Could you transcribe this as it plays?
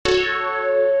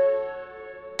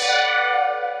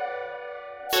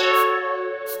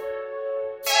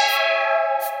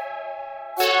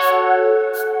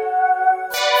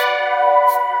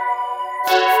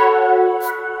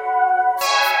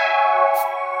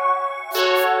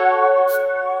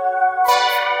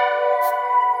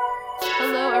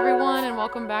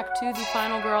welcome back to the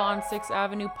Final Girl on 6th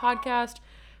Avenue podcast.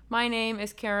 My name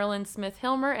is Carolyn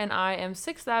Smith-Hilmer, and I am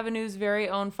 6th Avenue's very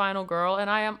own Final Girl, and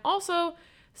I am also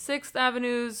 6th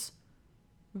Avenue's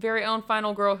very own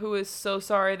Final Girl who is so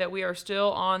sorry that we are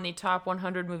still on the top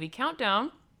 100 movie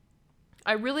countdown.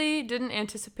 I really didn't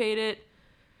anticipate it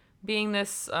being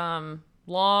this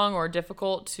long or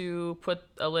difficult to put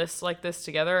a list like this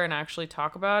together and actually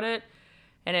talk about it.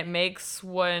 And it makes,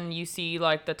 when you see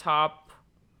like the top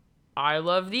I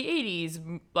love the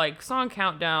 80s like song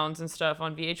countdowns and stuff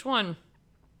on VH1,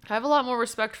 I have a lot more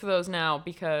respect for those now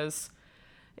because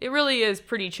it really is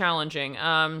pretty challenging.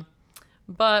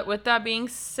 But with that being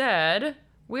said,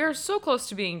 we are so close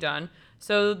to being done.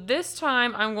 So this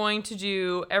time I'm going to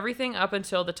do everything up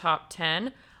until the top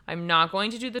 10. I'm not going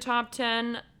to do the top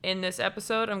 10 in this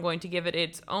episode. I'm going to give it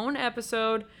its own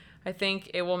episode. I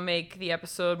think it will make the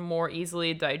episode more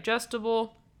easily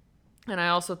digestible. And I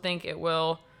also think it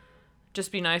will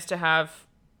just be nice to have,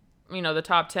 the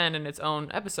top 10 in its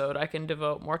own episode. I can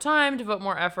devote more time, devote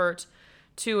more effort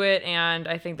to it. And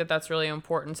I think that that's really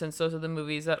important since those are the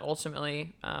movies that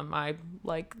ultimately I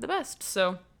like the best.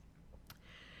 So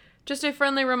just a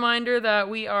friendly reminder that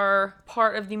we are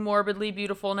part of the Morbidly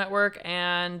Beautiful Network.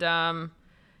 And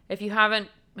if you haven't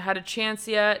had a chance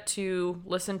yet to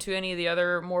listen to any of the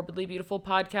other Morbidly Beautiful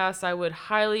podcasts, I would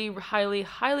highly, highly,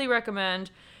 highly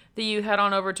recommend that you head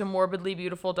on over to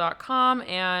morbidlybeautiful.com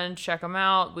and check them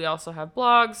out. We also have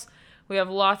blogs. We have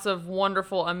lots of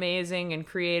wonderful, amazing, and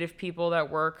creative people that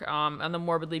work on the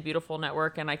Morbidly Beautiful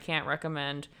Network, and I can't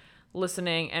recommend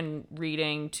listening and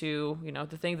reading to,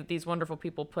 the things that these wonderful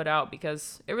people put out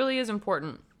because it really is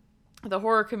important. The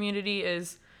horror community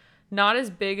is not as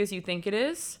big as you think it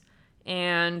is.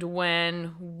 And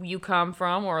when you come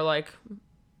from or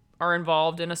are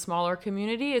involved in a smaller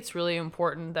community, it's really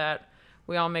important that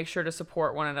we all make sure to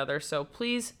support one another. So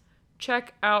please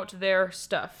check out their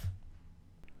stuff.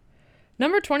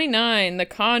 Number 29, The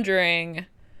Conjuring.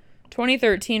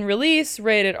 2013 release,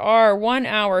 rated R, 1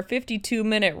 hour,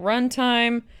 52-minute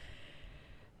runtime.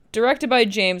 Directed by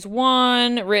James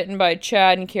Wan, written by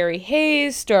Chad and Carrie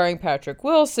Hayes, starring Patrick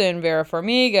Wilson, Vera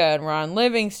Farmiga, and Ron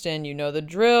Livingston. You know the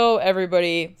drill.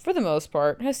 Everybody, for the most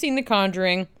part, has seen The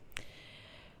Conjuring.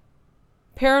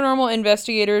 Paranormal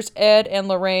investigators Ed and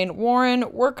Lorraine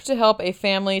Warren work to help a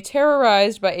family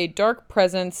terrorized by a dark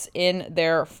presence in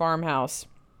their farmhouse.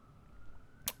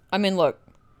 I mean, look.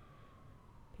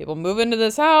 People move into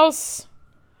this house.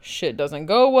 Shit doesn't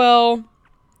go well.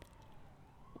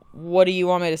 What do you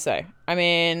want me to say? I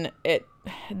mean,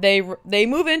 they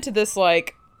move into this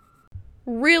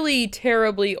really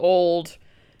terribly old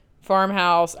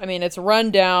farmhouse. I mean, it's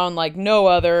run down like no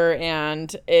other,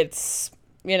 and it's,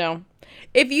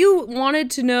 if you wanted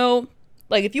to know,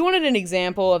 if you wanted an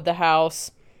example of the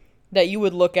house that you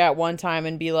would look at one time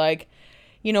and be like,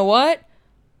 you know what?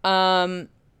 That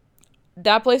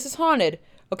place is haunted.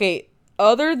 Okay,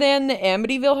 other than the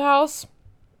Amityville house,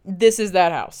 this is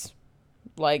that house.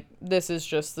 This is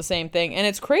just the same thing. And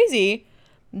it's crazy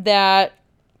that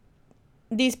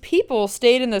these people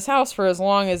stayed in this house for as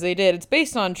long as they did. It's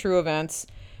based on true events.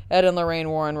 Ed and Lorraine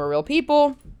Warren were real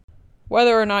people.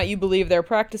 Whether or not you believe their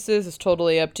practices is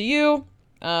totally up to you.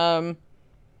 I've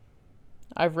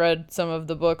read some of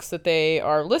the books that they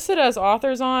are listed as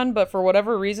authors on, but for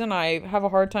whatever reason, I have a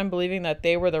hard time believing that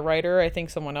they were the writer. I think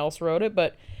someone else wrote it,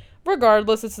 but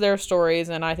regardless, it's their stories,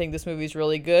 and I think this movie's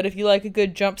really good. If you like a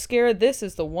good jump scare, this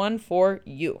is the one for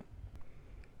you.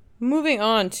 Moving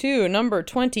on to number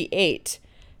 28.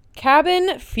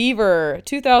 Cabin Fever,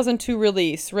 2002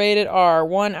 release, rated R,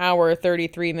 1 hour,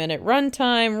 33-minute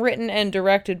runtime, written and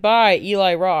directed by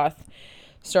Eli Roth.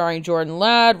 Starring Jordan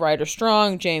Ladd, Ryder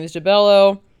Strong, James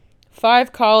DeBello.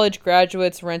 5 college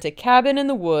graduates rent a cabin in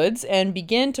the woods and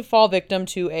begin to fall victim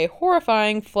to a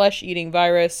horrifying flesh-eating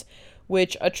virus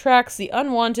which attracts the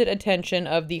unwanted attention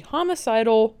of the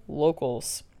homicidal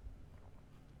locals.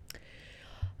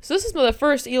 So this is the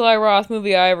first Eli Roth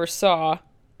movie I ever saw.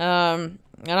 And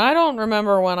I don't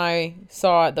remember when I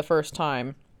saw it the first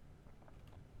time.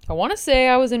 I want to say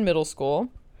I was in middle school.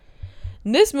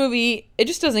 This movie, it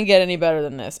just doesn't get any better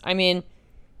than this. I mean,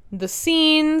 the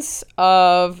scenes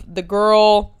of the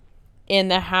girl in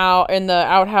the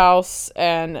outhouse,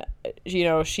 and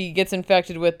she gets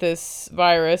infected with this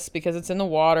virus because it's in the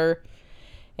water,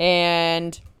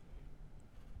 and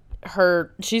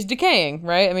she's decaying,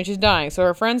 right? I mean, she's dying. So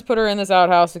her friends put her in this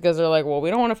outhouse because they're like, well,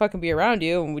 we don't want to fucking be around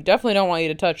you, and we definitely don't want you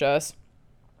to touch us.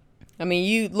 I mean,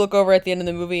 you look over at the end of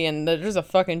the movie, and there's a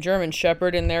fucking German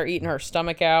Shepherd in there eating her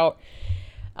stomach out.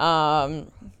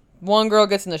 One girl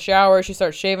gets in the shower, she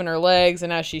starts shaving her legs,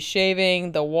 and as she's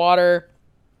shaving, the water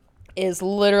is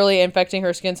literally infecting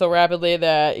her skin so rapidly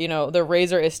that, the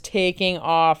razor is taking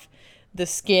off the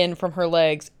skin from her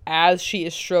legs as she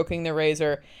is stroking the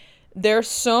razor. There's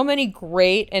so many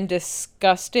great and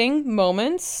disgusting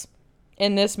moments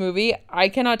in this movie. I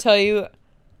cannot tell you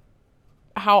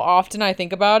how often I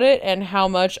think about it and how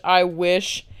much I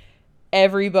wish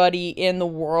everybody in the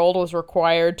world was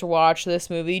required to watch this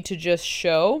movie to just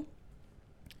show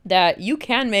that you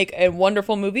can make a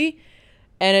wonderful movie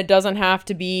and it doesn't have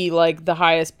to be like the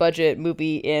highest budget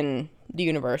movie in the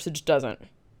universe. It just doesn't.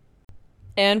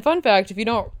 And fun fact, if you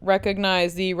don't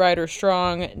recognize the Ryder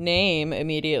Strong name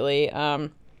immediately,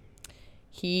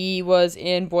 he was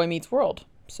in Boy Meets World.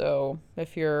 So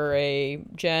if you're a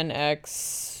Gen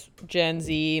X, Gen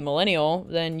Z, millennial,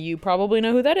 then you probably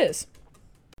know who that is.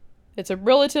 It's a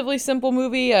relatively simple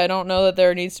movie. I don't know that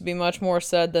there needs to be much more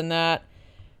said than that.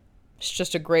 It's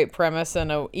just a great premise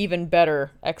and an even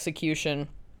better execution.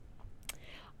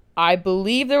 I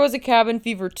believe there was a Cabin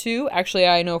Fever 2. Actually,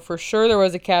 I know for sure there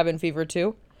was a Cabin Fever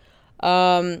 2.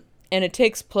 And it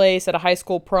takes place at a high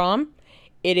school prom.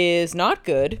 It is not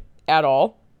good at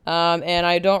all. And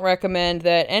I don't recommend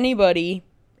that anybody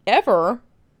ever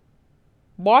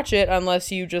watch it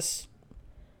unless you just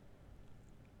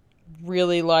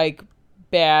really like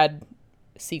bad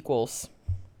sequels.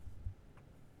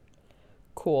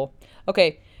 Cool.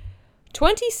 Okay.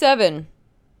 27.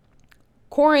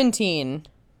 Quarantine.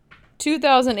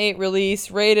 2008 release,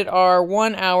 rated R,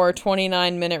 1 hour,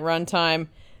 29 minute runtime.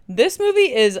 This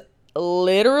movie is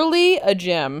literally a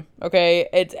gem, okay?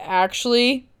 It's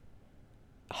actually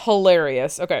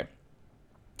hilarious. Okay.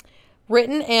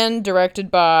 Written and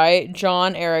directed by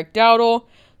John Eric Dowdle,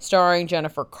 starring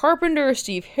Jennifer Carpenter,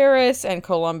 Steve Harris, and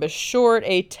Columbus Short.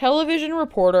 A television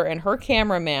reporter and her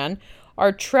cameraman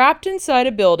are trapped inside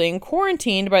a building,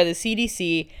 quarantined by the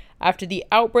CDC after the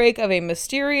outbreak of a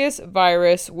mysterious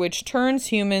virus which turns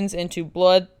humans into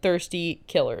bloodthirsty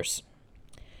killers.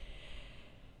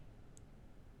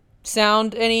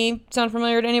 Sound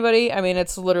familiar to anybody? I mean,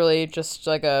 it's literally just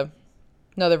like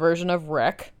another version of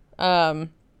Wreck. But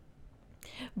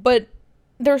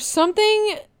there's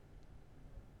something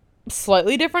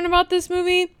slightly different about this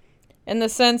movie in the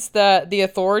sense that the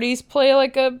authorities play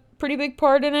like a pretty big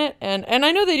part in it, and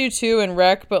I know they do too in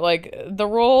Wreck, but like the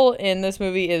role in this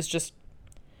movie is just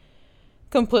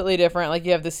completely different. Like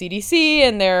you have the CDC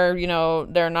and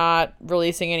they're not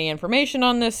releasing any information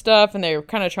on this stuff and they're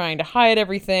kind of trying to hide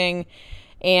everything,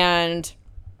 and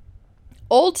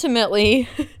ultimately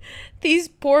these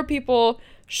poor people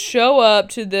show up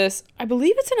to this, I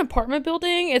believe it's an apartment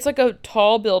building. It's like a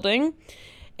tall building,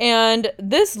 and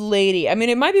this lady, I mean,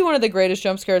 it might be one of the greatest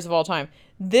jump scares of all time.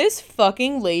 This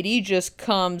fucking lady just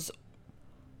comes,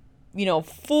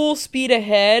 full speed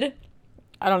ahead.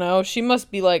 I don't know. She must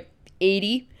be like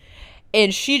 80.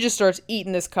 And she just starts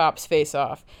eating this cop's face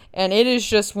off. And it is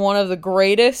just one of the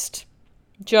greatest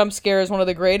jump scares, one of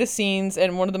the greatest scenes,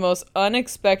 and one of the most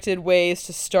unexpected ways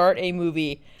to start a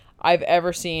movie I've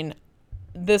ever seen.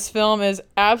 This film is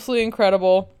absolutely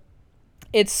incredible.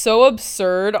 It's so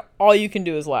absurd, all you can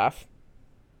do is laugh.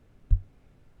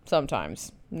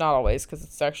 Sometimes. Not always, because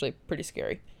it's actually pretty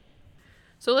scary.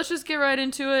 So let's just get right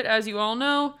into it. As you all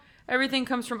know, everything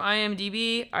comes from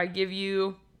IMDb. I give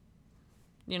you,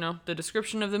 the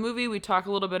description of the movie. We talk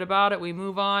a little bit about it. We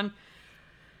move on.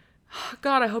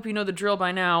 God, I hope you know the drill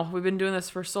by now. We've been doing this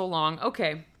for so long.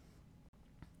 Okay.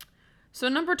 So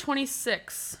number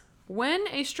 26, When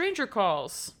a Stranger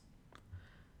Calls.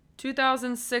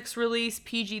 2006 release,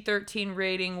 PG-13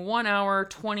 rating, 1 hour,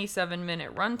 27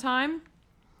 minute runtime.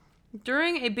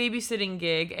 During a babysitting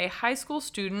gig, a high school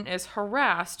student is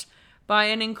harassed by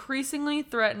an increasingly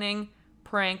threatening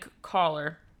prank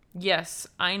caller. Yes,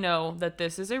 I know that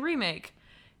this is a remake.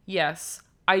 Yes,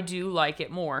 I do like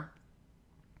it more.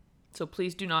 So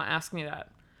please do not ask me that.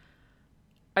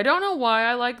 I don't know why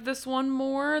I like this one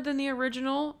more than the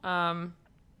original. I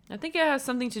think it has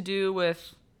something to do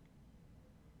with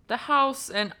the house,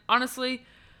 and honestly,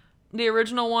 the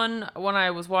original one, when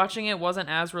I was watching it, wasn't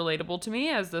as relatable to me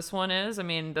as this one is. I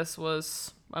mean, this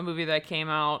was a movie that came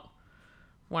out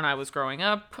when I was growing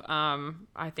up.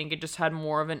 I think it just had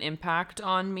more of an impact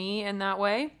on me in that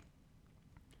way.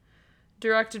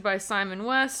 Directed by Simon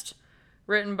West,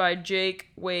 written by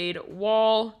Jake Wade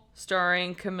Wall,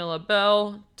 starring Camilla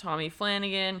Bell, Tommy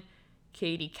Flanagan,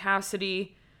 Katie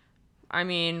Cassidy. I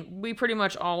mean, we pretty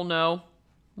much all know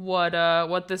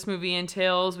what this movie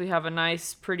entails. We have a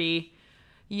nice, pretty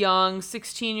young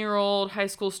 16-year-old high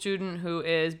school student who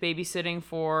is babysitting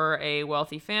for a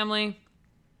wealthy family.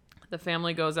 The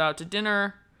family goes out to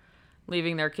dinner,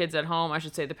 leaving their kids at home. I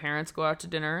should say the parents go out to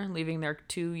dinner, leaving their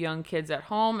two young kids at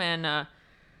home, and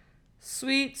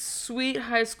Sweet, sweet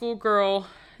high school girl,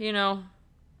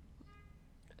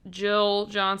 Jill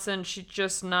Johnson, she's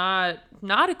just not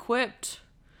equipped.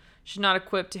 She's not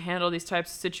equipped to handle these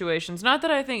types of situations. Not that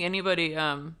I think anybody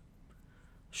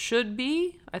should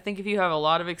be. I think if you have a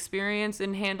lot of experience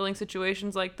in handling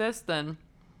situations like this, then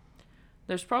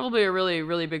there's probably a really,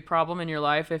 really big problem in your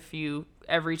life if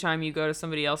every time you go to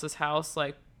somebody else's house,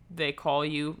 like, they call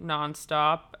you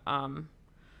nonstop.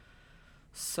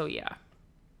 So yeah.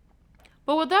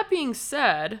 But with that being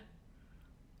said,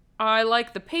 I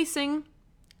like the pacing.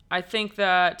 I think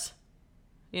that,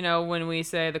 when we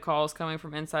say the call is coming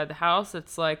from inside the house,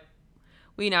 it's like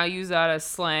we now use that as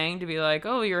slang to be like,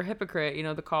 oh, you're a hypocrite.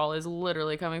 The call is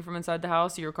literally coming from inside the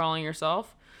house. You're calling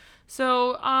yourself.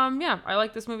 So, yeah, I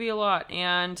like this movie a lot.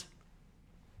 And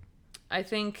I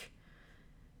think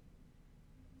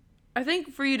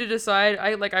for you to decide,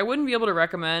 I wouldn't be able to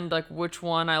recommend, like, which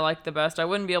one I like the best. I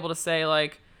wouldn't be able to say,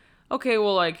 like, okay,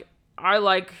 well, like, I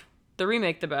like the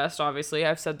remake the best, obviously.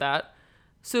 I've said that.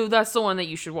 So that's the one that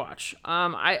you should watch.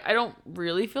 I don't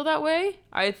really feel that way.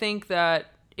 I think that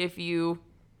if you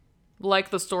like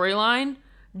the storyline,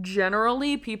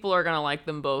 generally people are going to like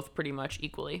them both pretty much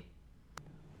equally.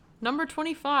 Number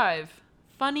 25,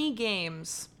 Funny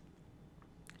Games.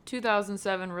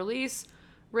 2007 release,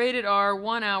 rated R,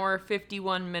 1 hour,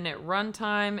 51 minute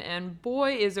runtime, and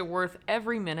boy is it worth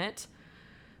every minute.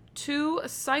 Two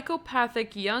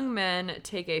psychopathic young men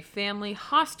take a family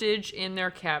hostage in their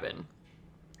cabin.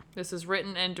 This is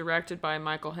written and directed by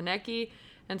Michael Haneke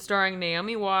and starring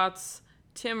Naomi Watts,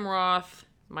 Tim Roth,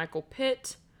 Michael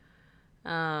Pitt,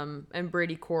 and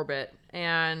Brady Corbett.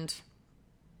 And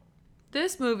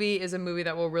this movie is a movie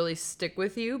that will really stick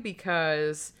with you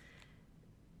because,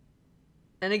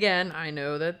 and again, I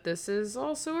know that this is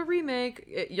also a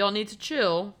remake. Y'all need to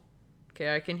chill.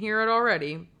 Okay, I can hear it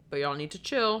already, but y'all need to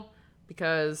chill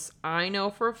because I know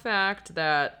for a fact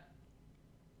that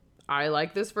I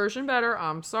like this version better.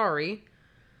 I'm sorry.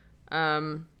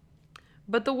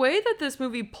 But the way that this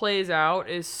movie plays out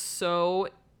is so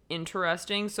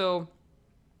interesting. So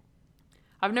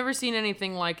I've never seen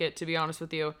anything like it, to be honest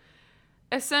with you.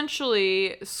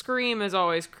 Essentially, Scream is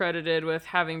always credited with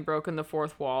having broken the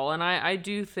fourth wall, and I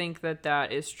do think that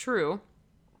that is true.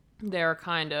 They're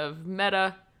kind of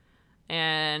meta,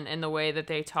 and in the way that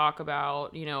they talk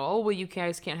about, oh, well, you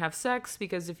guys can't have sex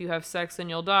because if you have sex, then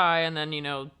you'll die, and then,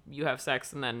 you have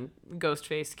sex, and then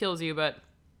Ghostface kills you. But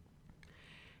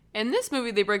in this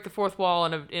movie, they break the fourth wall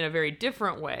in a very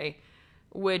different way,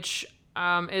 which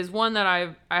is one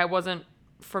that I wasn't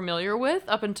familiar with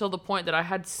up until the point that I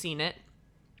had seen it.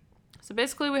 So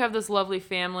basically, we have this lovely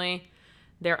family.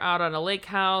 They're out on a lake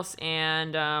house,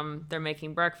 and they're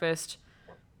making breakfast.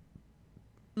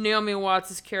 Naomi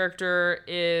Watts' character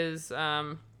is,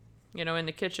 in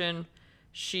the kitchen.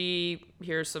 She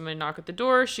hears somebody knock at the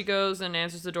door. She goes and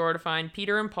answers the door to find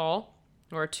Peter and Paul,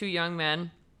 who are two young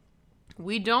men.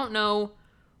 We don't know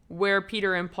where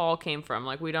Peter and Paul came from.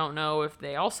 Like, we don't know if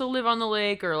they also live on the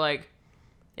lake or, like,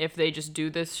 if they just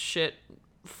do this shit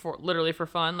literally for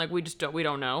fun. Like, we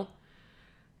don't know.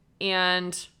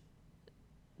 And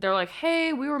they're like,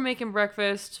 hey, we were making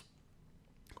breakfast.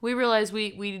 We realized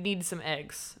we need some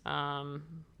eggs.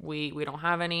 We don't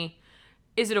have any.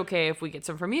 Is it okay if we get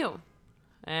some from you?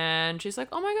 And she's like,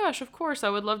 oh my gosh, of course. I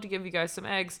would love to give you guys some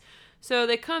eggs. So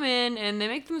they come in and they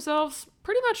make themselves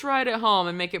pretty much right at home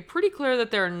and make it pretty clear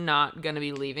that they're not going to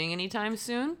be leaving anytime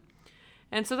soon.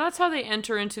 And so that's how they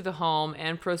enter into the home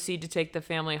and proceed to take the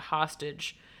family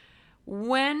hostage.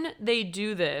 When they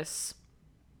do this,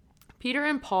 Peter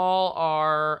and Paul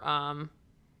are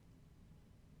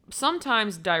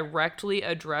sometimes directly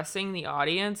addressing the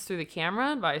audience through the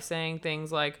camera by saying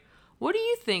things like, what do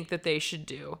you think that they should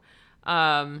do?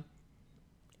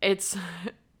 It's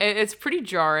pretty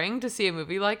jarring to see a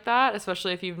movie like that,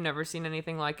 especially if you've never seen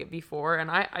anything like it before.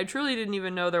 And I truly didn't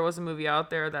even know there was a movie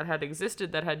out there that had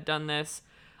existed that had done this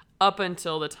up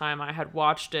until the time I had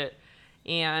watched it.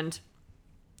 And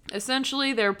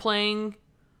essentially they're playing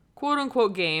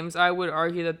quote-unquote games. I would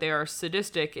argue that they are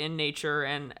sadistic in nature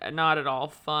and not at all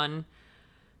fun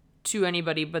to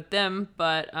anybody but them.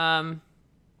 But I'm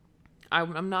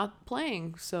not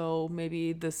playing, so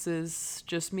maybe this is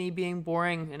just me being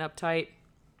boring and uptight.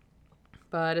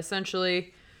 But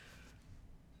essentially,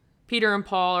 Peter and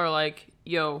Paul are like,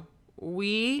 yo,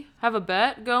 we have a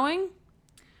bet going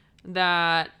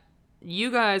that you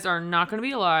guys are not going to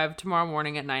be alive tomorrow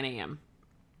morning at 9 a.m.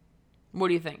 What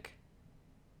do you think?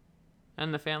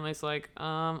 And the family's like,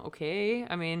 okay.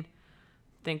 I mean,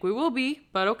 think we will be,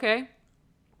 but okay.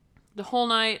 The whole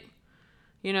night,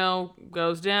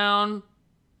 goes down.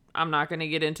 I'm not going to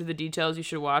get into the details. You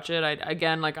should watch it.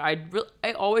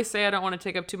 I always say I don't want to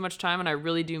take up too much time, and I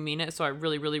really do mean it. So I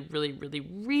really, really, really, really,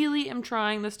 really am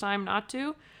trying this time not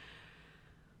to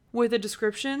with the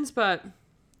descriptions. But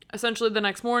essentially the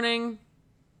next morning,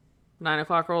 9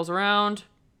 o'clock rolls around.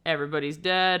 Everybody's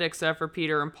dead except for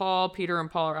Peter and Paul. Peter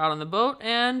and Paul are out on the boat,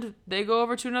 and they go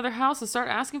over to another house and start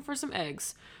asking for some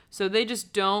eggs. So they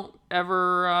just don't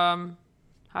ever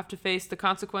have to face the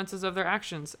consequences of their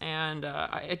actions. And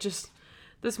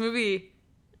this movie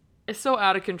is so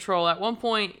out of control. At one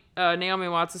point, Naomi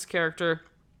Watts' character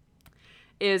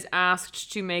is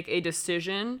asked to make a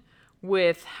decision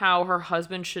with how her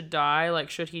husband should die. Like,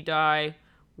 should he die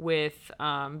with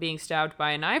being stabbed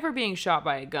by a knife or being shot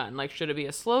by a gun? Like, should it be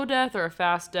a slow death or a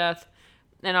fast death?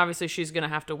 And obviously she's going to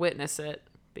have to witness it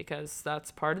because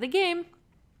that's part of the game.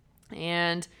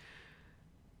 And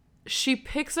she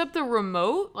picks up the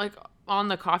remote, like, on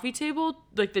the coffee table,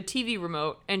 like the TV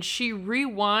remote, and she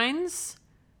rewinds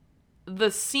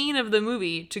the scene of the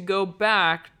movie to go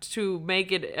back to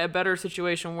make it a better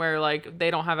situation where, like, they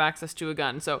don't have access to a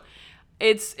gun. So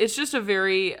it's just a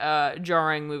very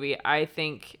jarring movie. I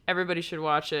think everybody should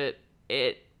watch it.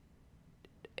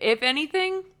 If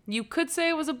anything, you could say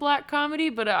it was a black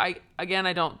comedy, but I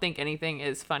don't think anything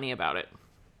is funny about it.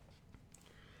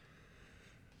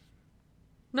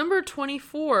 Number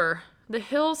 24, The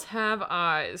Hills Have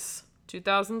Eyes.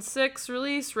 2006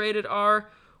 release, rated R,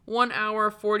 1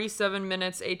 hour, 47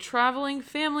 minutes. A traveling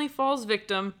family falls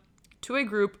victim to a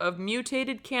group of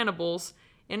mutated cannibals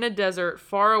in a desert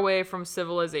far away from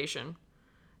civilization.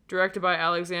 Directed by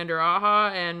Alexander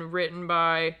Aja and written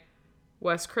by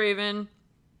Wes Craven.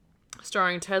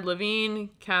 Starring Ted Levine,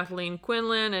 Kathleen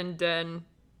Quinlan, and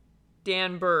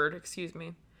Dan Bird.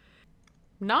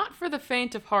 Not for the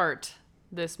faint of heart,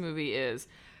 this movie is.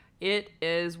 It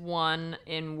is one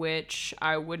in which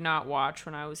I would not watch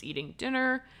when I was eating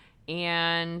dinner.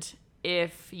 And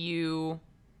if you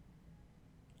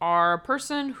are a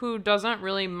person who doesn't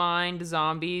really mind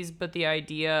zombies, but the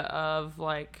idea of,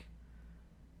 like,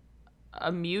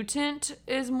 a mutant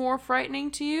is more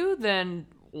frightening to you, then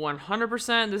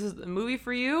 100% this is the movie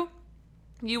for you.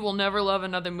 You will never love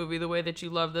another movie the way that you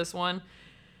love this one.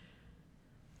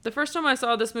 The first time I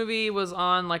saw this movie was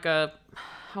on, like, I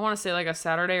want to say like a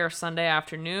Saturday or Sunday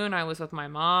afternoon. I was with my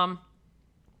mom.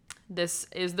 This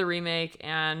is the remake,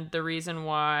 and the reason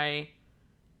why,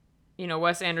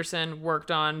 Wes Anderson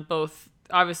worked on both,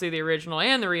 obviously the original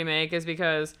and the remake, is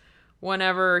because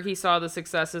whenever he saw the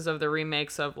successes of the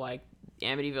remakes of, like,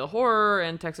 Amityville Horror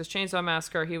and Texas Chainsaw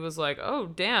Massacre, he was like, oh,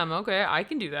 damn, okay, I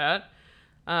can do that.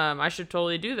 I should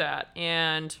totally do that.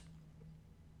 And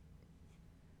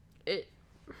did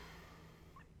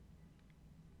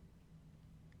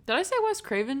I say Wes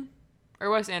Craven or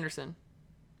Wes Anderson?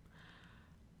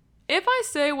 If I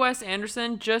say Wes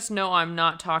Anderson, just know I'm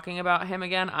not talking about him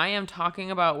again. I am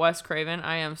talking about Wes Craven.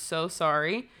 I am so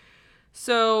sorry.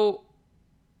 So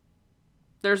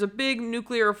there's a big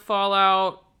nuclear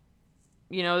fallout,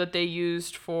 that they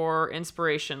used for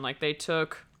inspiration. Like, they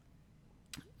took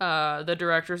the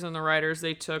directors and the writers,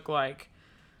 they took, like,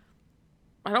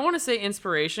 I don't want to say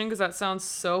inspiration because that sounds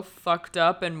so fucked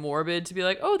up and morbid to be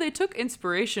like, oh, they took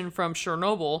inspiration from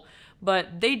Chernobyl,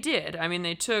 but they did. I mean,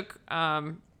 they took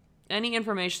any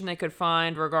information they could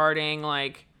find regarding,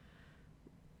 like,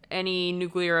 any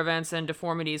nuclear events and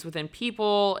deformities within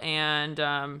people,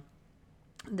 and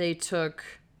they took,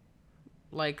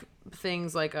 like,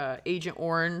 things like Agent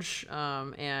Orange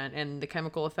and the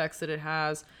chemical effects that it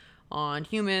has on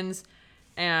humans,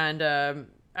 and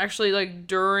actually, like,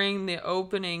 during the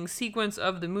opening sequence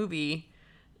of the movie,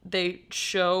 they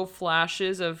show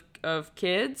flashes of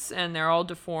kids, and they're all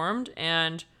deformed,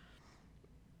 and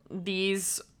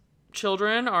these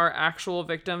children are actual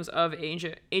victims of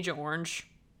Agent Orange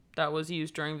that was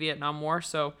used during Vietnam War.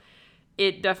 So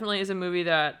it definitely is a movie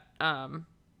that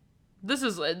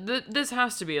this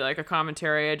has to be like a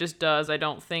commentary. It just does. I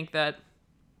don't think that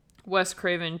Wes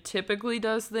Craven typically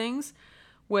does things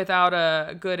without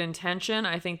a good intention.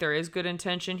 I think there is good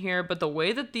intention here, but the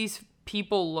way that these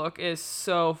people look is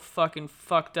so fucking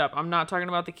fucked up. I'm not talking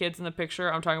about the kids in the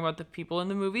picture. I'm talking about the people in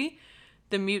the movie.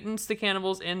 The mutants, the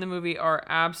cannibals in the movie are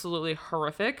absolutely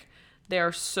horrific. They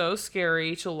are so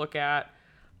scary to look at.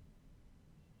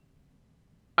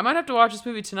 I might have to watch this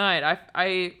movie tonight.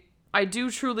 I do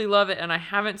truly love it, and I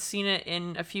haven't seen it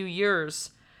in a few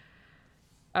years.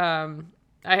 I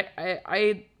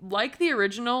like the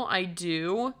original, I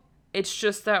do. It's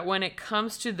just that when it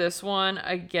comes to this one,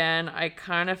 again, I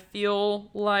kind of feel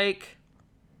like,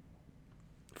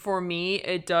 for me,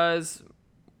 it does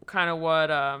kind of what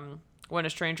When a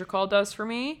Stranger Called does for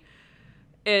me.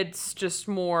 it's just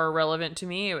more relevant to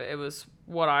me. It was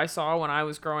what I saw when I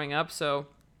was growing up. So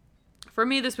for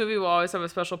me, this movie will always have a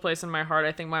special place in my heart.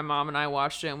 I think my mom and I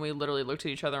watched it and we literally looked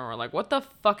at each other and were like, what the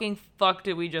fucking fuck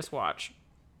did we just watch?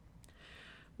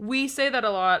 We say that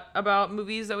a lot about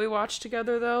movies that we watch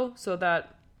together, though, so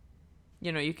that,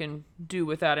 you can do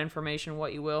with that information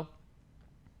what you will.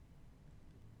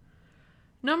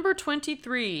 Number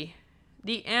 23,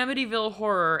 The Amityville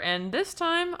Horror. And this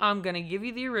time, I'm going to give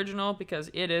you the original because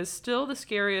it is still the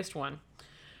scariest one.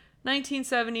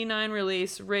 1979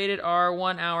 release, rated R,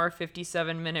 1 hour,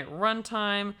 57-minute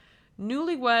runtime.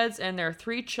 Newlyweds and their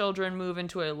 3 children move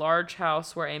into a large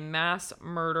house where a mass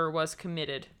murder was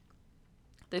committed.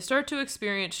 They start to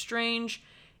experience strange,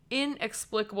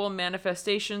 inexplicable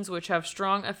manifestations which have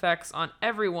strong effects on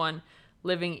everyone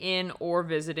living in or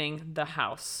visiting the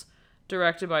house.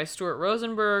 Directed by Stuart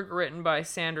Rosenberg, written by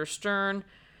Sander Stern,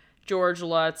 George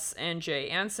Lutz, and Jay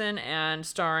Anson, and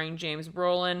starring James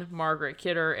Brolin, Margaret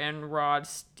Kidder, and Rod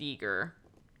Steiger.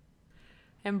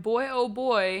 And boy, oh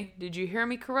boy, did you hear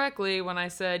me correctly when I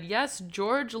said, yes,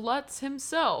 George Lutz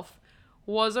himself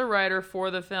was a writer for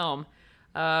the film.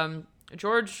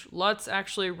 George Lutz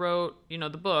actually wrote, the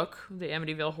book, The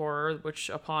Amityville Horror, which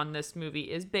upon this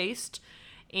movie is based.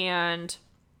 And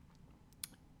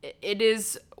it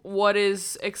is what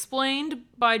is explained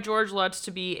by George Lutz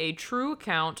to be a true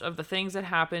account of the things that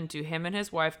happened to him and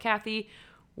his wife, Kathy,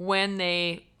 when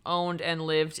they owned and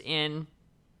lived in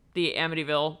the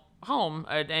Amityville home.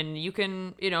 And you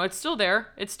can, it's still there.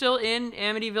 It's still in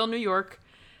Amityville, New York.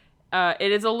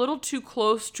 It is a little too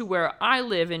close to where I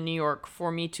live in New York for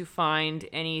me to find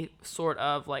any sort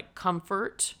of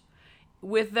comfort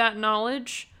with that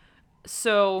knowledge.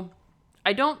 So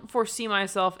I don't foresee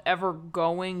myself ever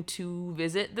going to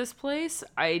visit this place.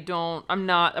 I'm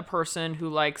not a person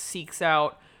who seeks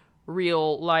out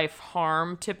real life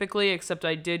harm typically, except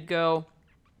I did go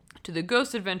to the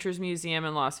Ghost Adventures Museum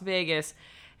in Las Vegas,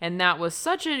 and that was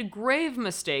such a grave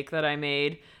mistake that I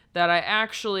made that I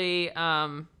actually,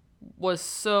 was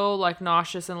so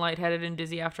nauseous and lightheaded and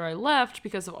dizzy after I left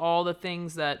because of all the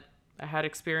things that I had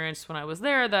experienced when I was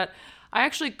there that I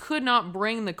actually could not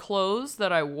bring the clothes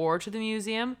that I wore to the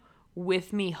museum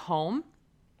with me home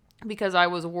because I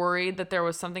was worried that there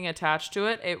was something attached to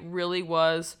it. It really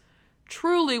was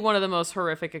truly one of the most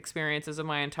horrific experiences of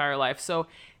my entire life. So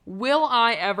will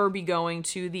I ever be going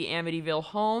to the Amityville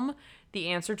home? The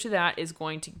answer to that is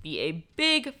going to be a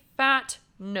big fat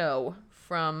no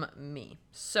from me.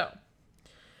 So,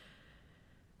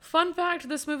 fun fact,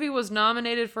 this movie was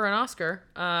nominated for an Oscar.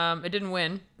 It didn't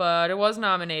win, but it was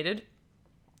nominated.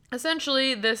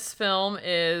 Essentially, this film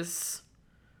is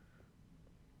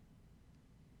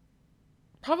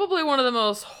probably one of the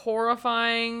most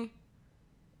horrifying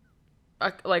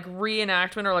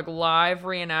reenactment or live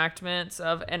reenactments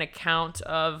of an account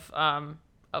of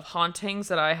hauntings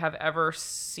that I have ever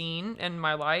seen in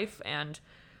my life. And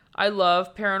I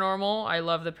love paranormal. I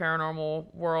love the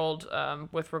paranormal world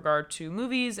with regard to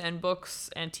movies and books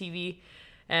and TV.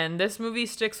 And this movie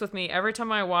sticks with me. Every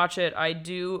time I watch it, I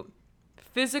do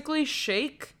physically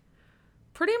shake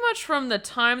pretty much from the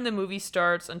time the movie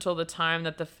starts until the time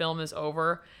that the film is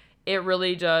over. It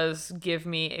really does give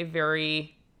me a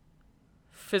very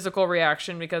physical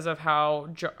reaction because of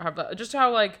how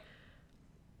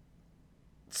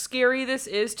scary this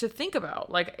is to think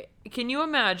about. Can you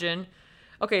imagine?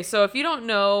 Okay, so if you don't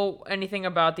know anything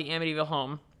about the Amityville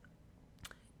home,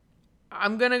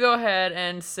 I'm going to go ahead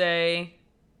and say,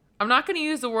 I'm not going to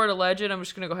use the word alleged, I'm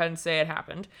just going to go ahead and say it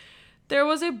happened. There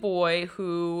was a boy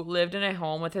who lived in a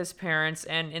home with his parents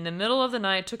and in the middle of the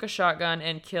night took a shotgun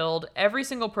and killed every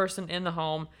single person in the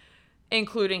home,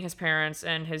 including his parents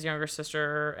and his younger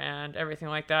sister and everything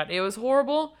like that. It was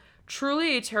horrible,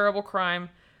 truly a terrible crime,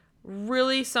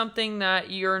 really something that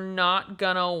you're not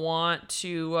going to want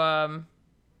to...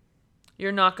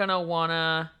 You're not going to want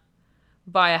to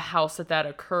buy a house that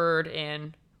occurred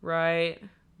in, right?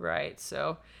 Right.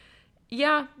 So,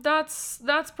 yeah, that's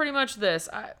pretty much this.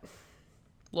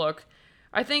 Look,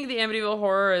 I think the Amityville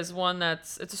Horror is one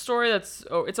it's a story it's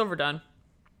overdone.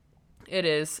 It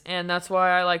is. And that's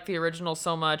why I like the original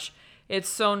so much. It's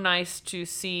so nice to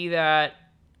see that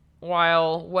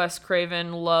while Wes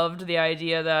Craven loved the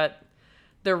idea that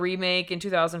the remake in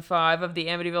 2005 of the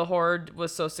Amityville Horror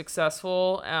was so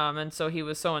successful, and so he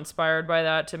was so inspired by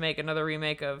that to make another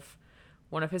remake of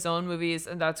one of his own movies,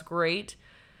 and that's great.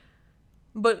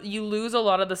 But you lose a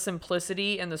lot of the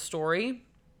simplicity in the story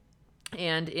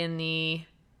and in the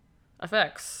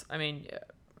effects. I mean,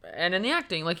 and in the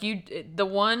acting. The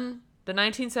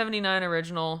 1979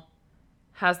 original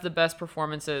has the best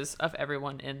performances of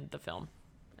everyone in the film,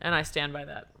 and I stand by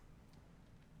that.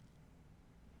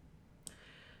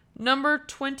 Number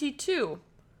 22,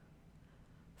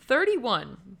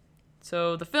 31.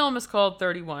 So the film is called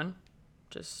 31,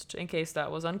 just in case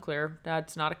that was unclear.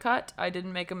 That's not a cut. I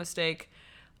didn't make a mistake.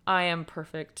 I am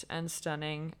perfect and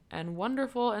stunning and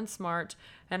wonderful and smart,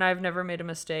 and I've never made a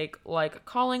mistake like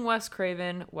calling Wes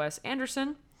Craven Wes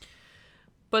Anderson.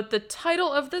 But the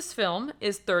title of this film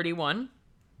is 31.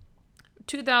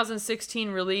 2016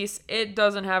 release. It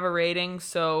doesn't have a rating,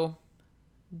 so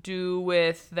do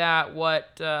with that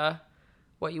what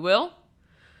you will.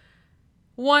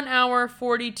 1 hour,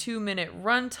 42-minute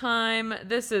runtime.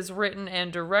 This is written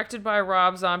and directed by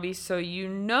Rob Zombie, so you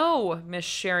know Miss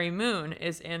Sherry Moon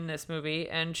is in this movie,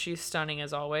 and she's stunning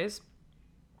as always.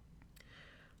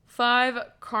 5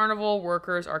 carnival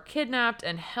workers are kidnapped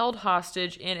and held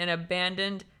hostage in an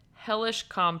abandoned, hellish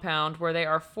compound where they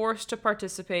are forced to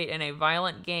participate in a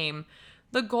violent game,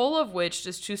 the goal of which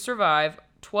is to survive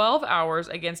 12 hours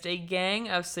against a gang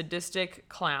of sadistic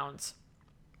clowns.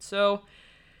 So,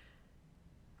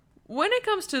 when it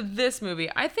comes to this movie,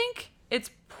 I think it's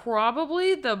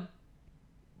probably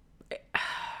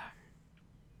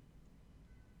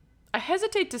I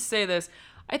hesitate to say this.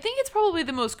 I think it's probably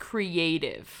the most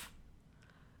creative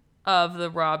of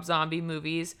the Rob Zombie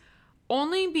movies,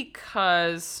 only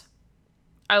because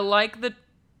I like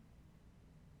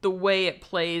the way it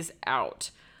plays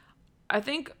out. I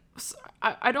think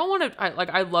I don't want to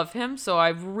I love him, so I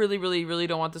really, really, really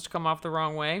don't want this to come off the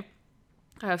wrong way.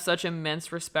 I have such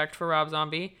immense respect for Rob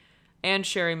Zombie and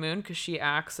Sherry Moon because she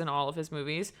acts in all of his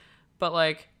movies. But,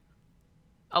 like,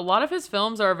 a lot of his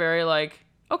films are very, like,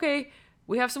 okay,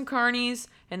 we have some carnies,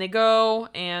 and they go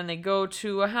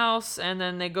to a house, and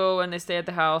then they go and they stay at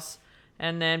the house,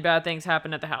 and then bad things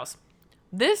happen at the house.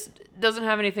 This doesn't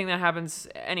have anything that happens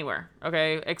anywhere,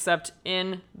 okay, except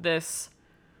in this.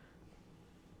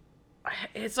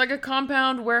 It's like a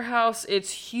compound warehouse. It's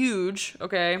huge,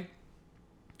 okay?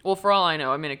 Well, for all I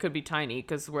know, I mean, it could be tiny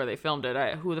because where they filmed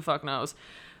it, who the fuck knows?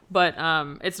 But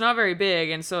it's not very big,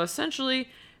 and so essentially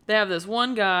they have this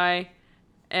one guy,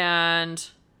 and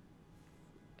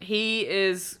he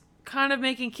is kind of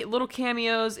making little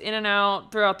cameos in and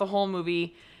out throughout the whole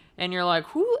movie, and you're like,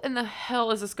 who in the hell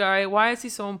is this guy? Why is he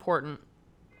so important?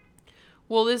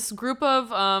 Well, this group of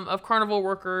carnival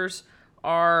workers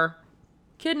are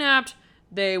kidnapped.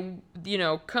 They,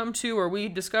 come to, or we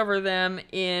discover them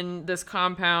in this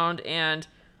compound, and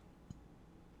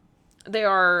they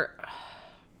are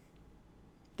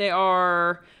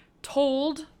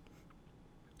told,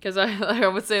 because I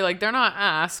would say, like, they're not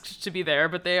asked to be there,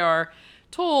 but they are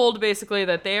told, basically,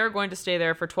 that they are going to stay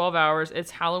there for 12 hours.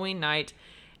 It's Halloween night,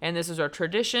 and this is our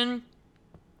tradition.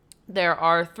 There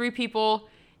are 3 people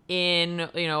in,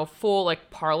 full, like,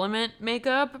 parliament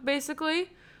makeup, basically,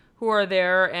 who are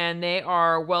there, and they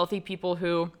are wealthy people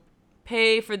who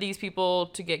pay for these people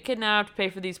to get kidnapped, pay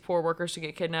for these poor workers to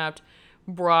get kidnapped,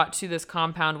 brought to this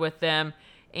compound with them,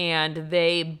 and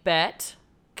they bet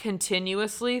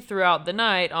continuously throughout the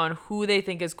night on who they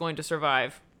think is going to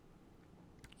survive.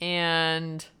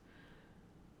 And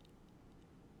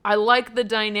I like the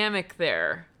dynamic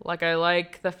there. Like, I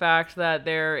like the fact that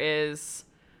there is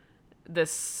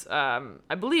this,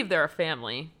 I believe they're a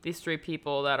family, these 3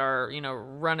 people that are,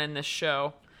 running this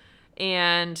show.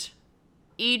 And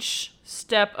each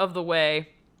step of the way,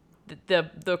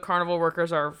 the carnival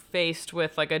workers are faced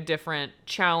with, like, a different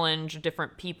challenge,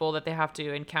 different people that they have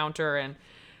to encounter. And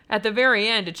at the very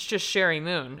end, it's just Sherry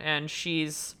Moon, and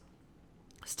she's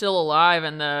still alive,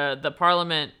 and the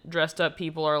parliament dressed up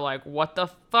people are like, what the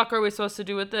fuck are we supposed to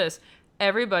do with this?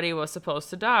 Everybody was supposed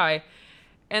to die.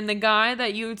 And the guy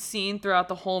that you'd seen throughout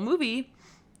the whole movie,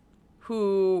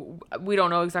 who we don't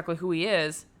know exactly who he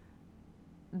is,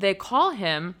 they call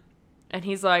him, and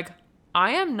he's like,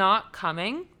 I am not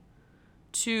coming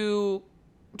to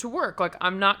work. Like,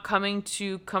 I'm not coming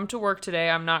to come to work today.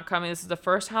 I'm not coming. This is the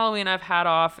first Halloween I've had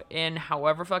off in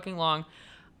however fucking long.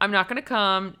 I'm not going to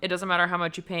come. It doesn't matter how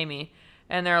much you pay me.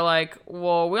 And they're like,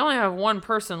 well, we only have one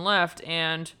person left,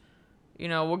 and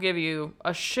we'll give you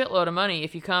a shitload of money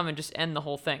if you come and just end the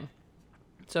whole thing.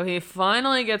 So he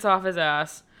finally gets off his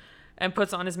ass and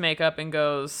puts on his makeup and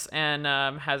goes and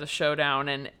has a showdown.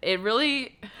 And it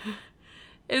really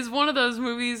is one of those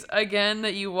movies, again,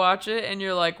 that you watch it and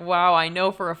you're like, wow, I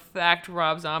know for a fact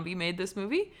Rob Zombie made this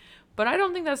movie. But I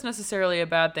don't think that's necessarily a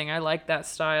bad thing. I like that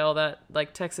style, that,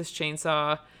 like, Texas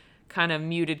Chainsaw kind of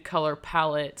muted color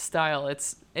palette style.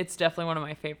 It's definitely one of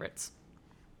my favorites.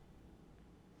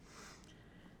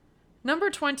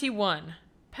 Number 21,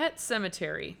 Pet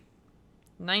Sematary,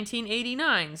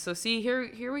 1989. So see,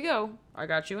 here we go. I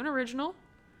got you an original,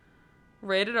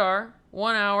 rated R,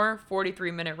 1 hour,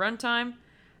 43-minute runtime.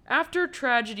 After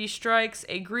tragedy strikes,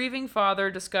 a grieving father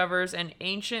discovers an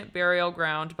ancient burial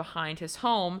ground behind his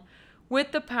home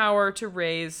with the power to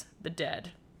raise the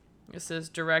dead. This is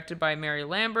directed by Mary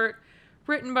Lambert,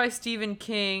 written by Stephen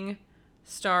King,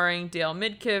 starring Dale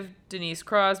Midkiff, Denise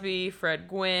Crosby, Fred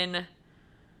Gwynne.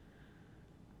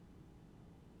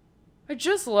 I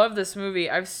just love this movie.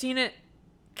 I've seen it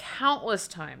countless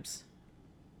times.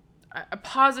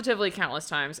 Positively countless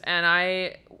times. And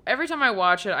every time I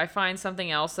watch it, I find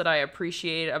something else that I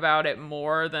appreciate about it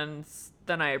more than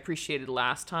I appreciated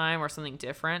last time, or something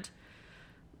different.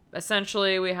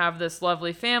 Essentially, we have this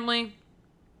lovely family.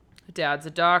 Dad's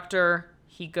a doctor.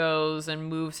 He goes and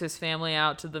moves his family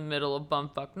out to the middle of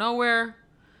bumfuck nowhere.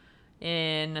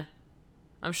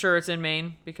 I'm sure it's in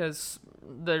Maine, because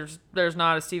there's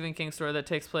not a Stephen King story that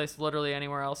takes place literally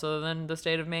anywhere else other than the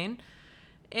state of Maine.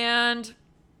 And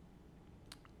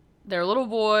their little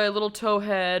boy, little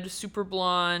towhead, super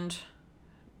blonde,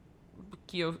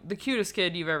 the cutest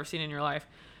kid you've ever seen in your life,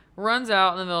 runs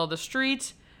out in the middle of the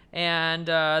street. And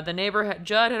the neighbor,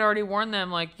 Judd, had already warned them,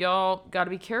 like, y'all got to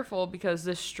be careful because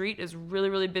this street is really,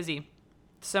 really busy.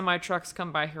 Semi-trucks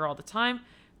come by here all the time.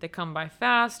 They come by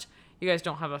fast. You guys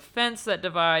don't have a fence that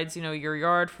divides, your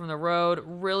yard from the road.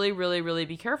 Really, really, really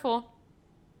be careful.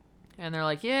 And they're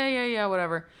like, yeah,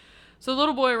 whatever. So the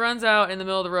little boy runs out in the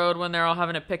middle of the road when they're all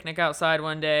having a picnic outside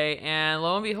one day. And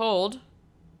lo and behold,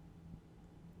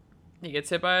 he gets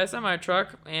hit by a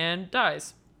semi-truck and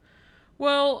dies.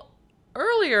 Well,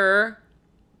 earlier,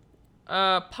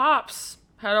 Pops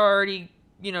had already,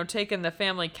 taken the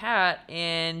family cat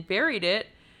and buried it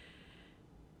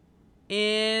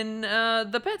in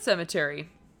the pet cemetery.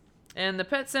 And the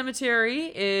pet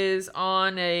cemetery is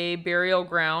on a burial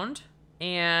ground.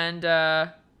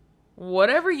 And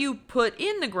whatever you put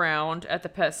in the ground at the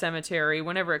pet cemetery,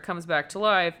 whenever it comes back to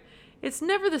life, it's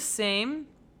never the same.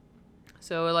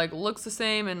 So it looks the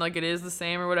same and it is the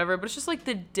same or whatever, but it's just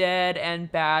the dead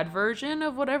and bad version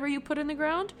of whatever you put in the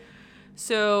ground.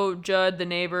 So Judd, the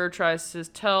neighbor, tries to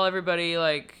tell everybody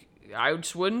I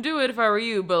just wouldn't do it if I were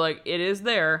you, but it is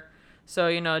there.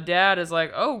 So, Dad is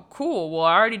like, oh, cool. Well,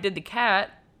 I already did the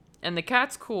cat and the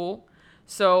cat's cool.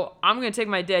 So I'm going to take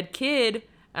my dead kid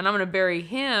and I'm going to bury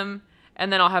him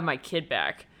and then I'll have my kid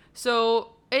back.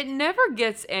 So it never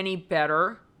gets any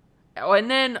better. And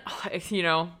then,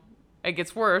 it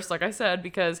gets worse, like I said,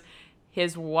 because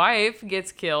his wife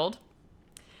gets killed.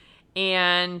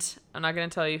 And I'm not going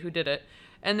to tell you who did it.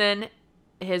 And then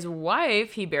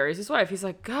he buries his wife. He's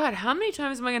like, God, how many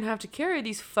times am I going to have to carry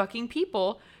these fucking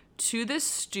people to this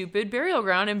stupid burial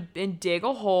ground and dig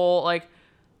a hole?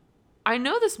 I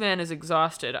know this man is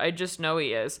exhausted. I just know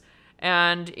he is.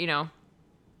 And,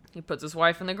 he puts his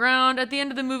wife in the ground. At the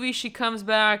end of the movie, she comes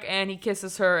back and he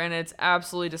kisses her, and it's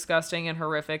absolutely disgusting and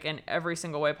horrific in every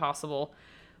single way possible.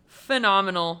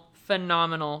 Phenomenal,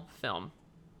 phenomenal film.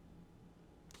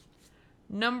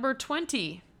 Number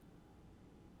 20.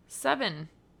 7.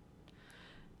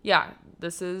 Yeah,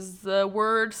 this is the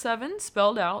word 7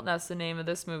 spelled out. That's the name of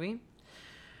this movie.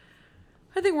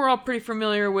 I think we're all pretty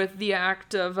familiar with the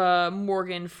act of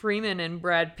Morgan Freeman and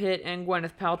Brad Pitt and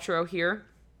Gwyneth Paltrow here.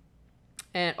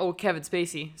 And, Kevin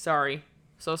Spacey. Sorry.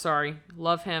 So sorry.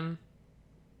 Love him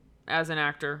as an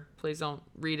actor. Please don't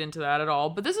read into that at all.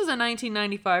 But this is a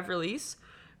 1995 release.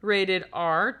 Rated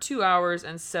R, 2 hours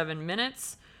and 7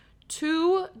 minutes.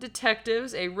 2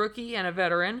 detectives, a rookie and a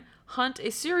veteran, hunt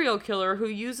a serial killer who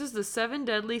uses the 7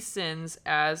 deadly sins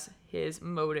as his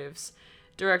motives.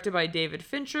 Directed by David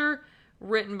Fincher.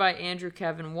 Written by Andrew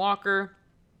Kevin Walker.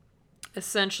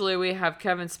 Essentially, we have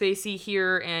Kevin Spacey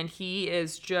here, and he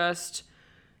is just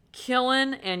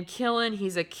killing and killing.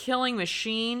 He's a killing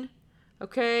machine,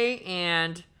 okay?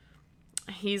 And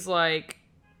he's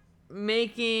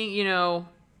making,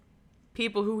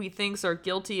 people who he thinks are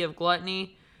guilty of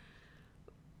gluttony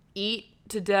eat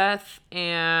to death.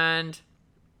 And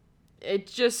it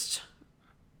just,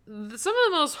 some of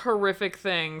the most horrific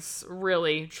things,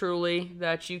 really, truly,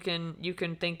 that you can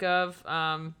think of.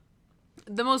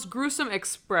 The most gruesome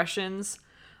expressions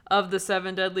of the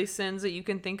 7 deadly sins that you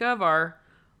can think of are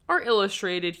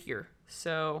illustrated here.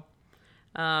 So,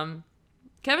 Kevin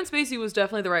Spacey was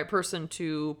definitely the right person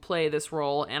to play this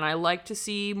role, and I like to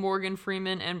see Morgan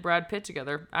Freeman and Brad Pitt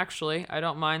together. Actually, I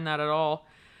don't mind that at all.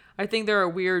 I think they're a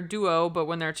weird duo, but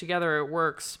when they're together, it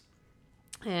works.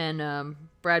 And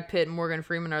Brad Pitt and Morgan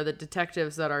Freeman are the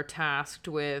detectives that are tasked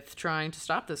with trying to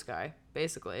stop this guy,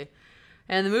 basically.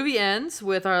 And the movie ends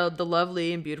with the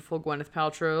lovely and beautiful Gwyneth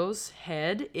Paltrow's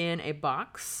head in a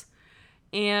box.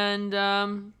 And,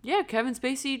 Kevin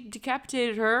Spacey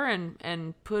decapitated her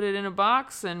and put it in a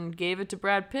box and gave it to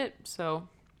Brad Pitt. So,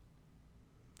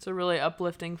 It's a really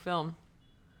uplifting film.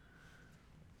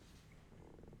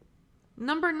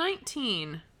 Number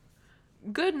 19,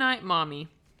 Good Night Mommy.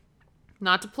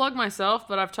 Not to plug myself,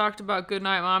 but I've talked about Good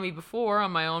Night Mommy before on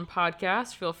my own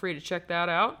podcast. Feel free to check that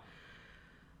out.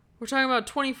 We're talking about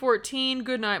 2014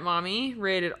 Good Night Mommy,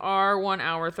 rated R, 1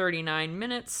 hour 39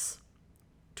 minutes.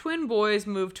 Twin boys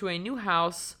move to a new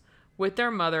house with their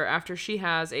mother after she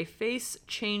has a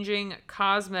face-changing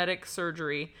cosmetic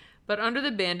surgery, but under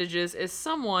the bandages is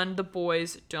someone the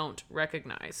boys don't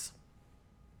recognize.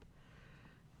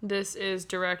 This is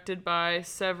directed by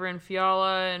Severin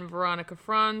Fiala and Veronica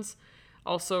Franz,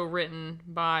 also written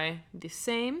by the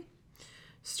same,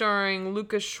 starring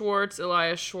Lucas Schwartz,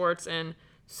 Elias Schwartz, and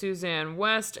Suzanne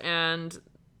West. And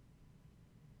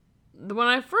when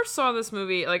I first saw this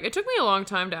movie, like, it took me a long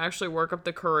time to actually work up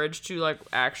the courage to, like,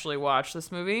 actually watch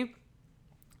this movie.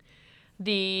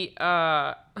 The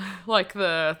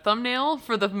the thumbnail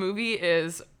for the movie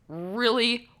is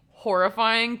really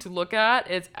horrifying to look at.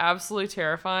 It's absolutely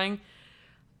terrifying.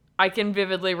 I can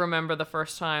vividly remember the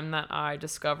first time that I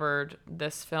discovered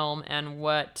this film and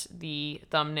what the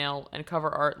thumbnail and cover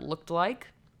art looked like,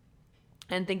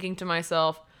 and thinking to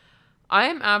myself, I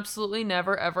am absolutely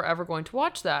never, ever, ever going to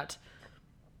watch that.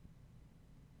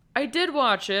 I did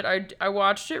watch it. I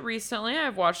watched it recently.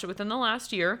 I've watched it within the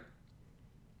last year.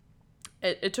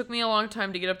 It took me a long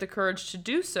time to get up the courage to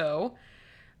do so.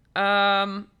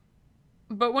 But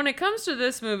when it comes to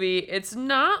this movie, it's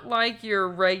not like your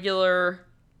regular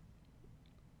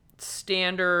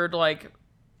standard, like,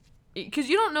 because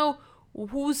you don't know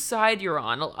whose side you're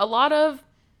on. A lot of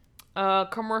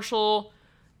commercially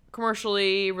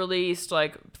released,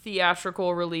 like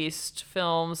theatrical released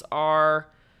films are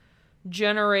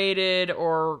generated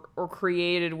or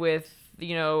created with,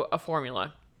 you know, a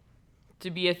formula. To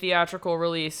be a theatrical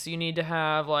release, you need to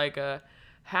have like a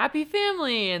happy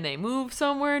family and they move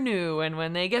somewhere new, and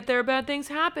when they get there, bad things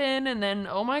happen, and then,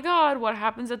 oh my god, what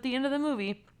happens at the end of the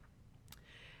movie?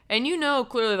 And you know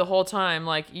clearly the whole time,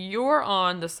 like, you're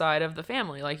on the side of the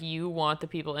family. Like, you want the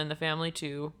people in the family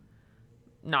to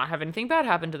not have anything bad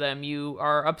happen to them. You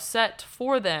are upset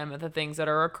for them at the things that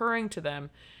are occurring to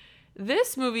them.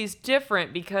 This movie's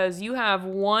different because you have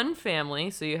one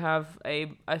family, so you have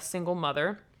a single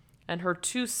mother and her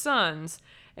two sons,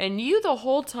 and you the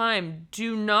whole time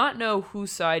do not know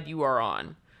whose side you are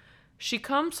on. She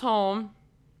comes home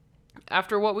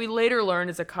after what we later learn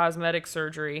is a cosmetic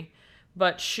surgery,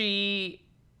 but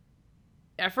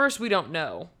at first we don't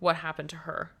know what happened to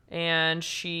her. And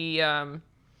she, her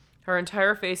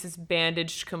entire face is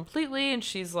bandaged completely, and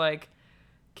she's like,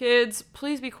 kids,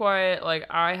 please be quiet. Like,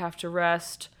 I have to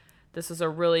rest. This is a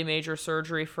really major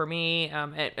surgery for me,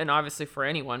 and obviously for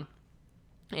anyone.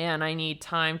 And I need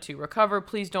time to recover.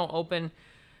 Please don't open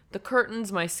the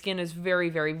curtains. My skin is very,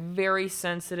 very, very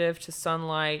sensitive to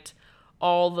sunlight,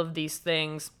 all of these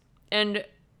things. And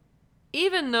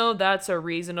even though that's a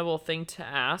reasonable thing to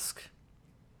ask,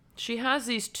 she has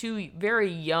these two very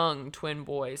young twin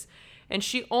boys, and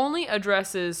she only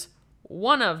addresses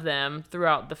one of them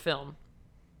throughout the film.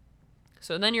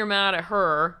 So then you're mad at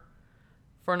her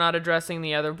for not addressing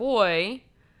the other boy,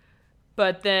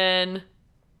 but then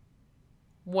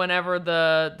whenever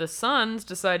the sons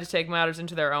decide to take matters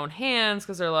into their own hands,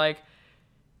 because they're like,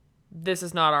 this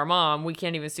is not our mom, we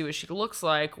can't even see what she looks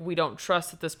like, we don't trust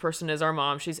that this person is our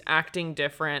mom, she's acting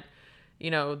different,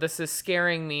 you know, this is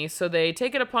scaring me. So they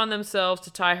take it upon themselves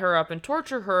to tie her up and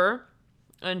torture her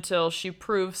until she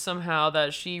proves somehow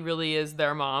that she really is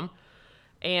their mom.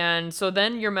 And so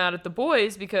then you're mad at the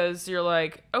boys because you're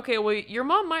like, okay, well, your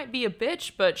mom might be a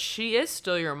bitch, but she is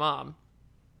still your mom.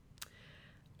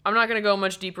 I'm not going to go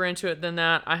much deeper into it than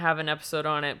that. I have an episode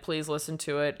on it. Please listen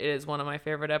to it. It is one of my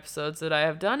favorite episodes that I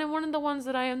have done and one of the ones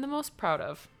that I am the most proud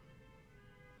of.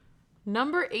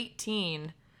 Number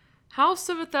 18, House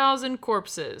of a Thousand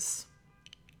Corpses.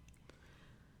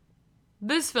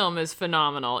 This film is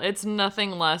phenomenal. It's nothing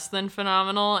less than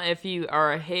phenomenal. If you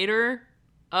are a hater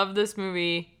of this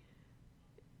movie,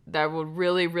 that would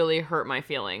really, really hurt my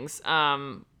feelings.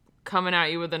 Coming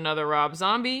at you with another Rob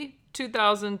Zombie,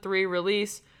 2003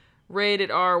 release,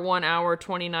 rated R, 1 hour,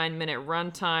 29 minute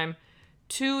runtime.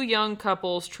 Two young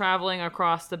couples traveling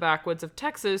across the backwoods of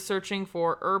Texas searching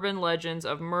for urban legends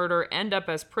of murder end up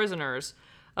as prisoners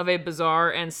of a bizarre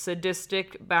and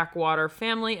sadistic backwater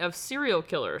family of serial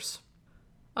killers.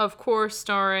 Of course,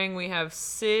 starring, we have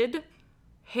Sid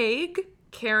Haig,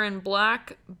 Karen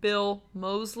Black, Bill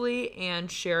Moseley,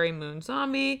 and Sherry Moon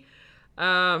Zombie.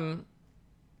 Wow,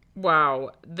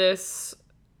 this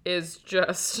is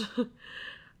just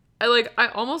I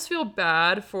almost feel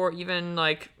bad for even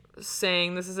like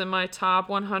saying this is in my top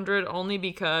 100, only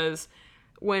because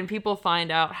when people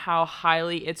find out how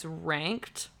highly it's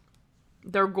ranked,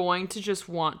 they're going to just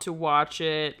want to watch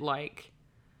it like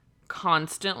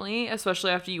constantly, especially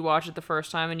after you watch it the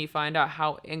first time and you find out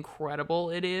how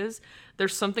incredible it is.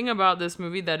 There's something about this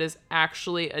movie that is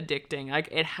actually addicting. Like,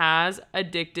 it has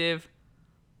addictive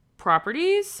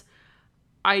properties.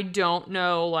 I don't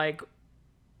know, like,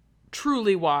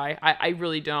 truly why. I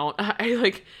really don't. I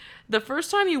like, the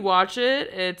first time you watch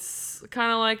it, it's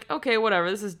kind of like, okay, whatever,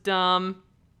 this is dumb.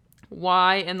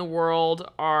 Why in the world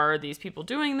are these people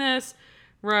doing this?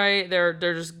 Right? They're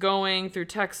just going through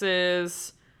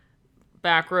Texas,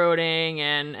 backroading,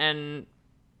 and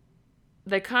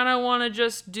they kind of want to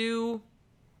just do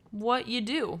what you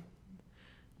do.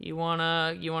 You want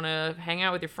to hang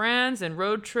out with your friends and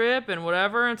road trip and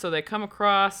whatever, and so they come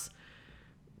across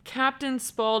Captain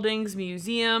Spaulding's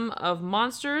Museum of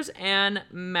Monsters and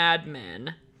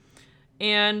Madmen.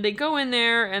 And they go in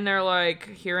there and they're like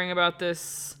hearing about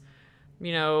this,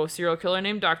 serial killer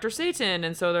named Dr. Satan.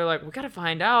 And so they're like, we got to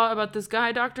find out about this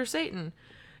guy, Dr. Satan.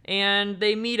 And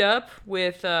they meet up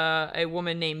with a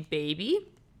woman named Baby.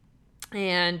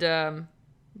 And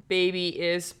Baby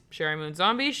is Sherry Moon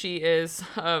Zombie. She is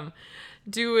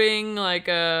doing like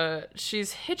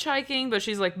she's hitchhiking, but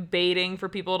she's like baiting for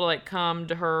people to like come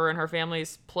to her and her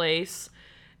family's place.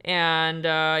 And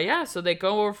so they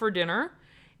go over for dinner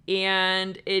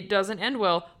and it doesn't end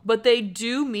well, but they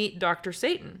do meet Dr.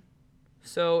 Satan.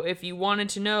 So if you wanted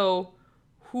to know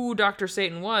who Dr.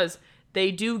 Satan was,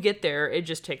 they do get there. It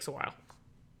just takes a while.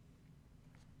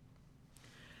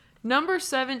 Number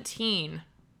 17,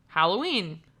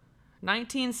 Halloween,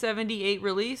 1978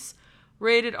 release,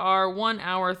 rated R, 1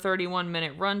 hour 31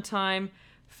 minute runtime,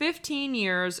 15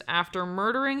 years after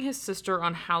murdering his sister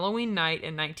on Halloween night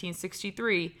in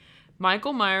 1963.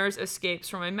 Michael Myers escapes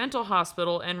from a mental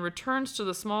hospital and returns to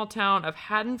the small town of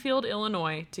Haddonfield,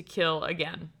 Illinois to kill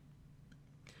again.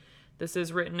 This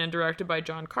is written and directed by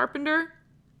John Carpenter,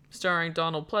 starring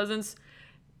Donald Pleasence,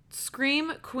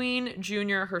 Scream Queen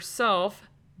Jr. herself,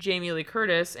 Jamie Lee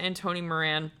Curtis, and Tony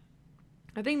Moran.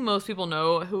 I think most people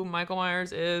know who Michael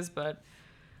Myers is, but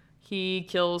he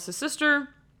kills his sister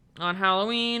on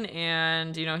Halloween,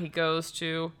 and, he goes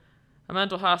to a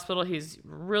mental hospital. He's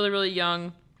really, really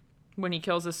young when he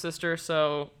kills his sister,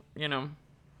 so,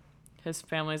 his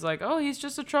family's like, oh, he's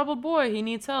just a troubled boy. He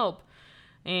needs help.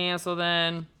 And so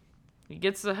then he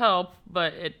gets the help,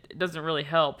 but it doesn't really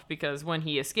help because when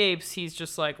he escapes, he's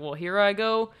just like, well, here I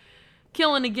go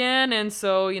killing again. And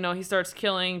so, he starts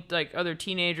killing like other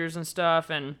teenagers and stuff.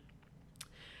 And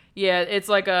yeah, it's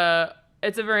a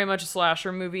very much a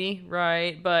slasher movie,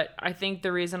 right? But I think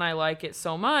the reason I like it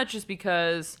so much is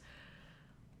because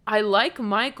I like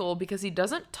Michael because he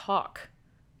doesn't talk.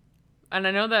 And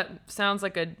I know that sounds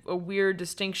like a weird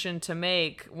distinction to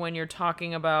make when you're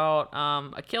talking about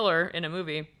a killer in a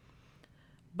movie.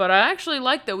 But I actually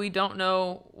like that we don't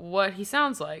know what he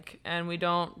sounds like, and we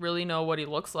don't really know what he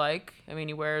looks like. I mean,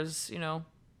 he wears,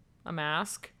 a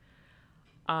mask.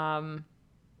 I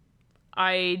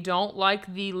don't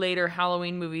like the later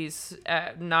Halloween movies,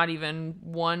 not even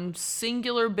one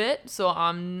singular bit, so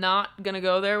I'm not going to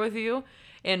go there with you.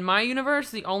 In my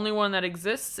universe, the only one that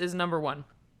exists is number 1.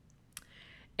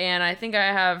 And I think I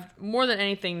have, more than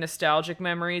anything, nostalgic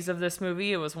memories of this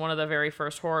movie. It was one of the very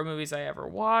first horror movies I ever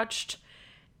watched.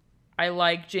 I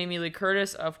like Jamie Lee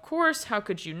Curtis, of course. How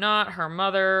could you not? Her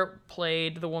mother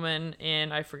played the woman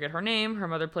in, I forget her name. Her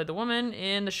mother played the woman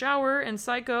in The Shower and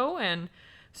Psycho. And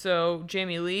so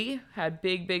Jamie Lee had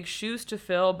big, big shoes to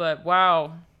fill. But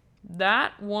wow,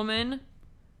 that woman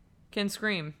can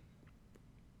scream.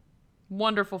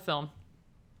 Wonderful film.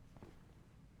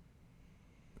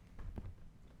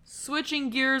 Switching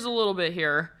gears a little bit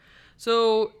here.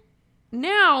 So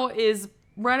now is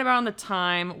right around the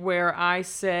time where I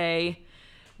say,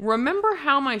 remember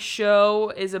how my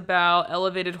show is about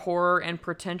elevated horror and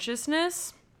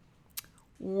pretentiousness?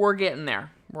 We're getting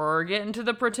there. We're getting to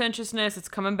the pretentiousness. It's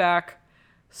coming back.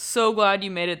 So glad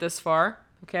you made it this far.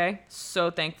 Okay?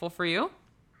 So thankful for you.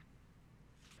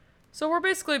 So we're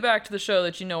basically back to the show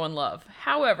that you know and love.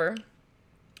 However,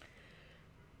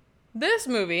 this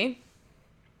movie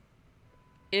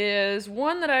is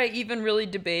one that I even really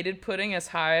debated putting as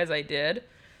high as I did.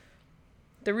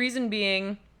 The reason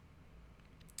being,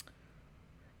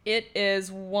 it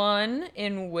is one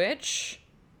in which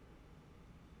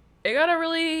it got a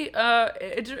really,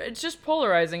 it's just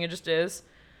polarizing, it just is.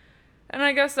 And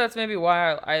I guess that's maybe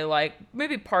why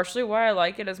maybe partially why I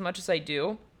like it as much as I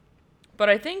do. But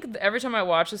I think every time I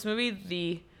watch this movie,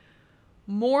 the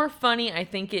more funny I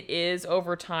think it is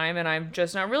over time, and I'm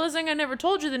just not realizing I never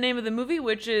told you the name of the movie,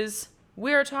 which is,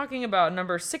 we are talking about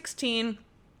number 16,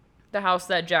 the house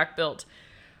that Jack built.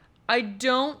 I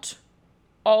don't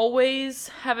always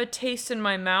have a taste in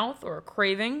my mouth or a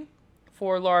craving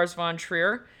for Lars von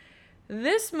Trier.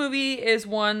 This movie is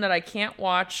one that I can't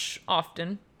watch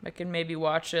often. I can maybe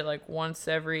watch it like once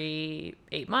every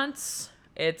 8 months.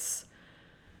 It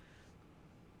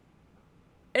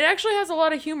actually has a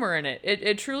lot of humor in it.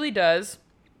 It truly does.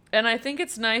 And I think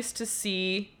it's nice to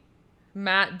see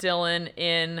Matt Dillon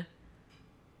in,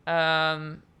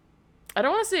 I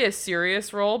don't want to say a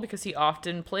serious role because he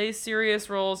often plays serious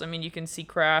roles. I mean, you can see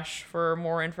Crash for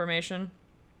more information.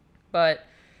 But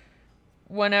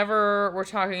whenever we're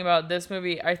talking about this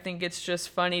movie, I think it's just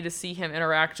funny to see him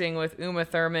interacting with Uma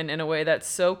Thurman in a way that's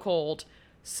so cold,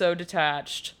 so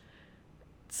detached,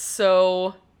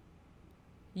 so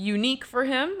unique for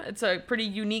him. It's a pretty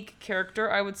unique character,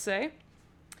 I would say.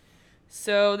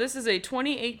 So this is a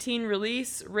 2018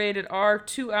 release, rated R,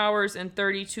 2 hours and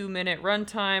 32-minute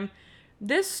runtime.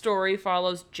 This story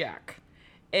follows Jack,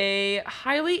 a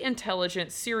highly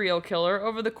intelligent serial killer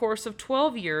over the course of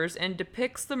 12 years, and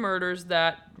depicts the murders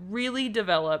that really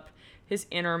develop his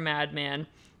inner madman.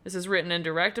 This is written and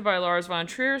directed by Lars von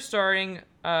Trier, starring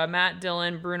Matt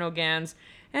Dillon, Bruno Ganz,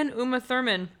 and Uma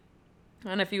Thurman,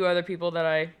 and a few other people that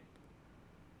I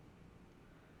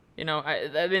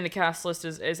mean, the cast list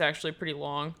is actually pretty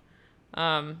long.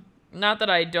 Not that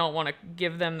I don't want to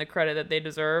give them the credit that they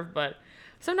deserve, but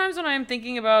sometimes when I'm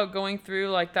thinking about going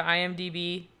through like the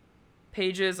IMDb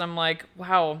pages, I'm like,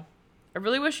 wow, I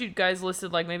really wish you guys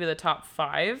listed like maybe the top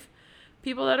 5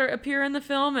 people that appear in the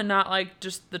film and not like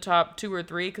just the top 2 or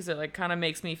 3, because it like kind of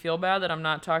makes me feel bad that I'm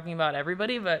not talking about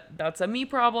everybody, but that's a me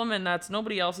problem and that's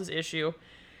nobody else's issue.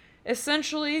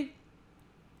 Essentially,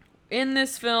 in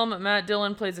this film, Matt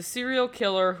Dillon plays a serial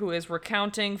killer who is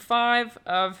recounting 5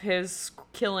 of his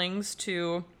killings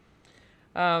to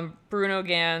Bruno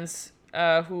Ganz,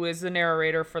 who is the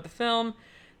narrator for the film.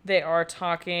 They are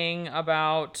talking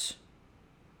about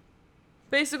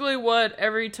basically what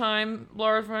every time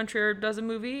Lars von Trier does a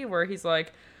movie, where he's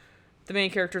like, the main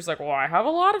character's like, well, I have a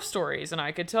lot of stories and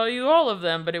I could tell you all of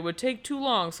them, but it would take too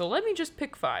long, so let me just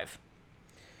pick 5.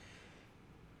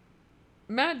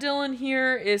 Matt Dillon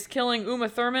here is killing Uma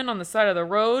Thurman on the side of the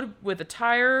road with a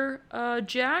car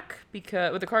jack,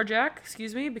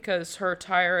 because her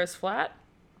tire is flat.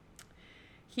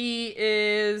 He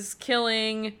is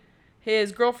killing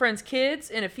his girlfriend's kids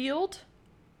in a field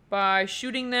by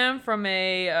shooting them from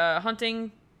a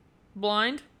hunting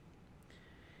blind.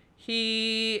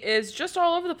 He is just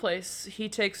all over the place. He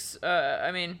takes, you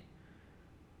know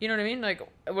what I mean? Like,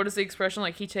 what is the expression?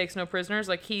 Like, he takes no prisoners.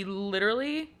 Like, he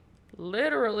literally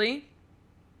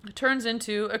turns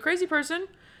into a crazy person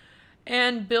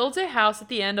and builds a house at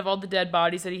the end of all the dead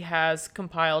bodies that he has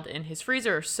compiled in his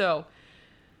freezer. So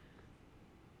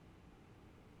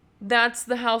that's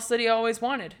the house that he always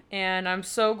wanted. And I'm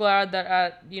so glad that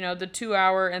at, the 2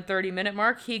 hour and 30-minute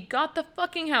mark, he got the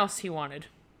fucking house he wanted.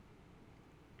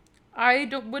 I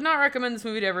would not recommend this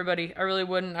movie to everybody. I really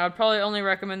wouldn't. I would probably only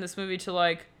recommend this movie to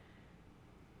like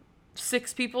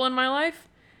 6 people in my life.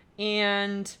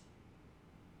 And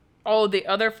the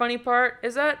other funny part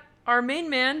is that our main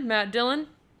man, Matt Dillon,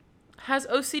 has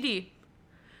OCD.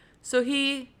 So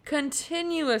he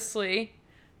continuously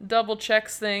double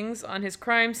checks things on his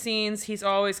crime scenes. He's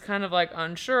always kind of like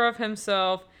unsure of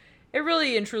himself. It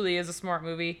really and truly is a smart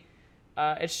movie.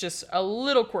 It's just a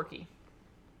little quirky.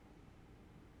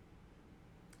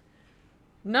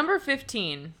 Number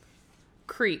 15,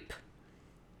 Creep.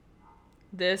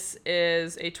 This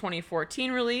is a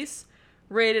 2014 release,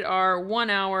 rated R,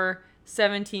 1 hour,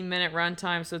 17-minute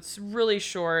runtime, so it's really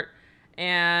short,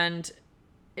 and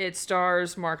it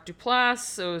stars Mark Duplass.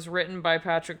 So it was written by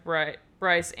Patrick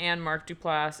Bryce and Mark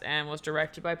Duplass, and was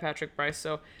directed by Patrick Bryce.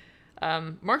 So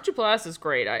Mark Duplass is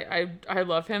great. I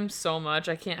love him so much.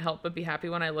 I can't help but be happy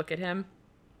when I look at him.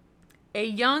 A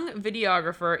young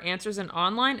videographer answers an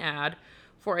online ad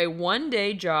for a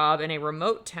one-day job in a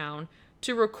remote town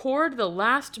to record the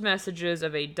last messages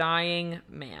of a dying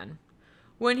man.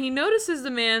 When he notices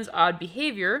the man's odd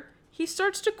behavior, he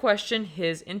starts to question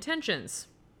his intentions.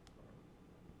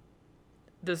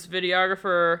 This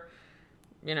videographer,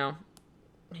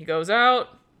 he goes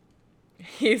out.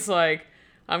 He's like,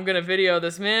 I'm going to video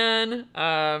this man,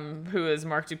 who is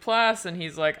Mark Duplass, and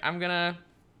he's like, I'm going to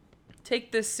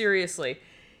take this seriously.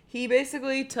 He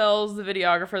basically tells the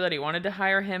videographer that he wanted to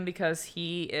hire him because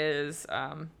he is,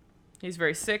 he's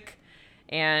very sick,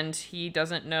 and he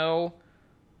doesn't know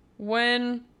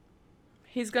when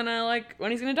he's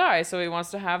gonna die. So he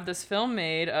wants to have this film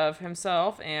made of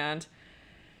himself, and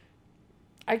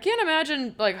I can't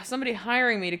imagine like somebody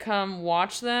hiring me to come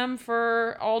watch them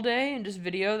for all day and just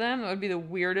video them. That would be the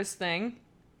weirdest thing.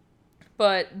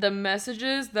 But the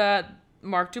messages that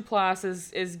Mark Duplass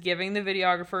is giving the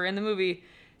videographer in the movie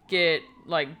get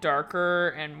like darker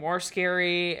and more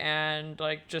scary and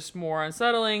like just more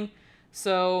unsettling.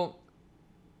 So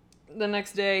the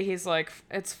next day he's like,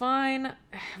 it's fine.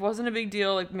 It wasn't a big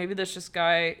deal. Like maybe this just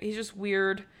guy, he's just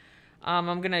weird.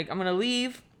 I'm gonna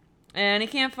leave. And he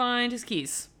can't find his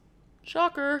keys.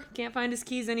 Shocker, can't find his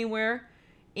keys anywhere.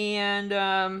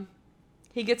 And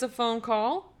he gets a phone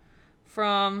call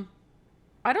from,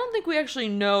 I don't think we actually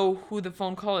know who the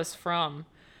phone call is from,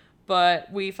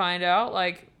 but we find out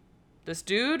like this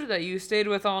dude that you stayed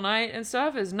with all night and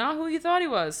stuff is not who you thought he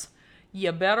was.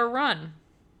 You better run.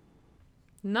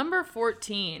 Number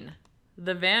 14,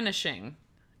 The Vanishing.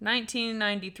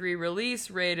 1993 release,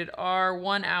 rated R,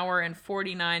 1 hour and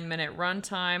 49-minute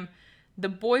runtime. The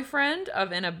boyfriend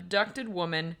of an abducted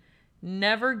woman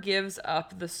never gives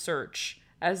up the search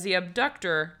as the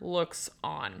abductor looks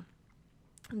on.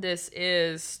 This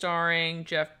is starring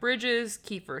Jeff Bridges,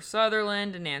 Kiefer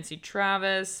Sutherland, and Nancy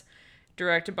Travis,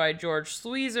 directed by George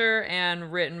Sluizer,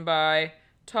 and written by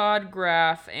Todd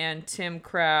Graff and Tim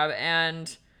Crabb.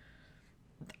 And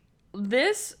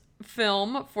this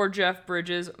film for Jeff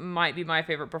Bridges might be my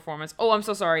favorite performance. Oh, I'm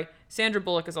so sorry. Sandra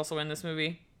Bullock is also in this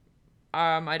movie.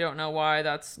 I don't know why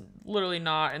that's literally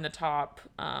not in the top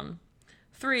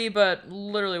 3, but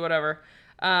literally whatever.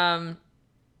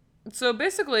 So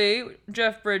basically,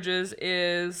 Jeff Bridges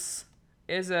is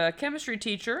a chemistry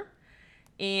teacher,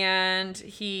 and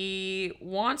he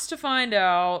wants to find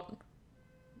out,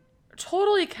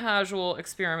 totally casual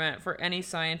experiment for any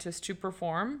scientist to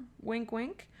perform, wink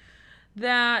wink,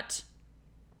 that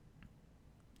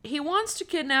he wants to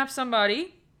kidnap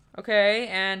somebody, okay,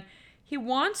 and he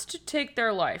wants to take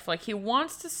their life. Like, he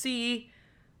wants to see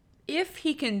if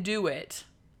he can do it.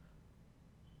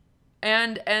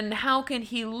 And how can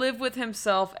he live with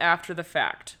himself after the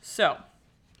fact? So,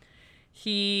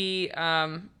 he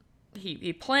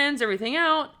plans everything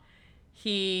out.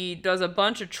 He does a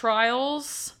bunch of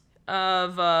trials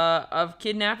of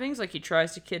kidnappings. Like, he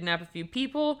tries to kidnap a few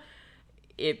people.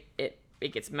 It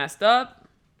gets messed up.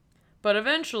 But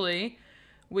eventually,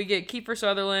 we get Kiefer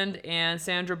Sutherland and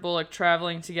Sandra Bullock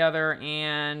traveling together,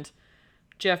 and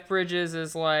Jeff Bridges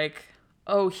is like,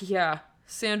 oh yeah,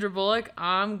 Sandra Bullock,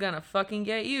 I'm gonna fucking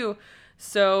get you.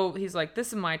 So he's like, this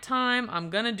is my time, I'm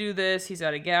gonna do this. He's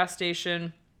at a gas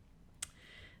station.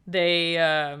 They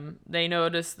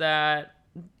notice that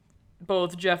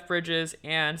both Jeff Bridges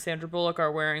and Sandra Bullock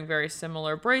are wearing very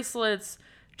similar bracelets.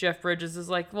 Jeff Bridges is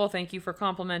like, well, thank you for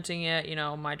complimenting it. You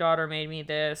know, my daughter made me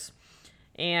this.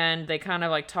 And they kind of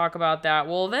like talk about that.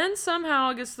 Well, then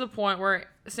somehow it gets to the point where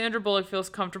Sandra Bullock feels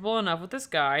comfortable enough with this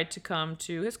guy to come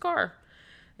to his car.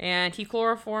 And he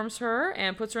chloroforms her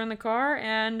and puts her in the car.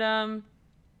 And,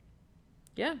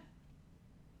 yeah,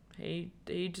 he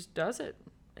just does it.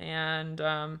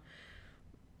 And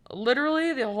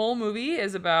literally the whole movie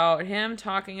is about him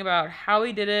talking about how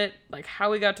he did it, like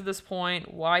how he got to this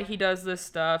point, why he does this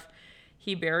stuff.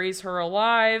 He buries her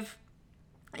alive.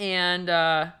 And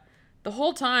the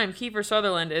whole time, Kiefer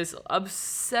Sutherland is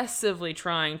obsessively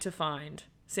trying to find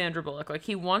Sandra Bullock. Like,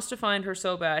 he wants to find her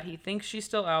so bad. He thinks she's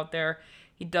still out there.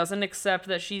 He doesn't accept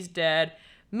that she's dead.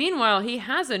 Meanwhile, he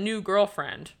has a new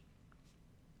girlfriend.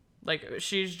 Like,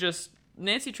 she's just...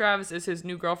 Nancy Travis is his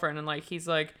new girlfriend. And, like, he's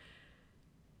like...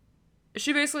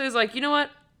 She basically is like, you know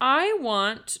what? I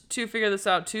want to figure this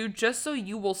out, too, just so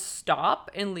you will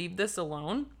stop and leave this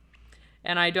alone.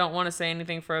 And I don't want to say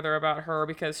anything further about her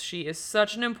because she is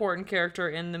such an important character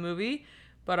in the movie.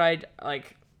 But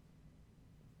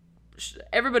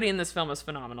everybody in this film is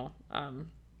phenomenal.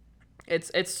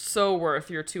 It's so worth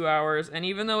your 2 hours. And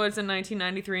even though it's in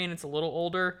 1993 and it's a little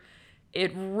older,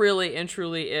 it really and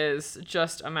truly is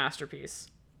just a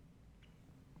masterpiece.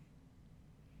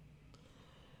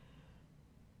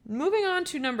 Moving on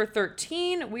to number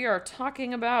 13, we are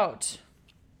talking about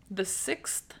The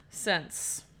Sixth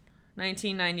Sense.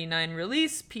 1999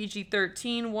 release,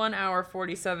 PG-13, 1 hour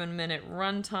 47-minute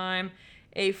runtime.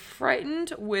 A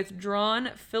frightened,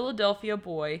 withdrawn Philadelphia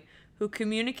boy who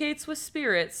communicates with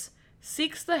spirits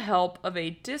seeks the help of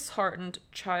a disheartened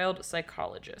child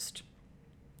psychologist.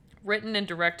 Written and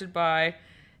directed by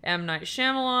M. Night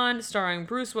Shyamalan, starring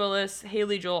Bruce Willis,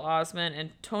 Haley Joel Osment,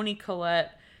 and Toni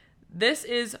Collette. This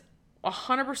is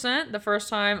 100% the first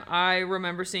time I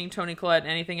remember seeing Toni Collette in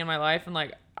anything in my life. And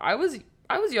like, I was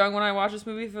young when I watched this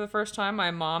movie for the first time.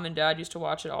 My mom and dad used to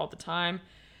watch it all the time.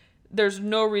 There's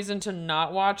no reason to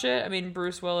not watch it. I mean,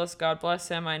 Bruce Willis, God bless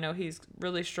him. I know he's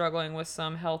really struggling with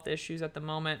some health issues at the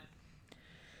moment.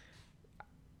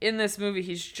 in this movie,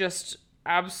 he's just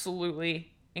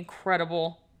absolutely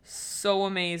incredible. So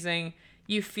amazing.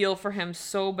 You feel for him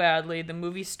so badly. The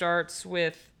movie starts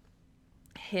with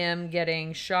him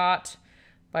getting shot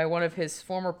by one of his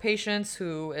former patients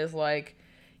who is like,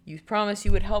 you promised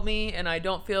you would help me and I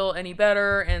don't feel any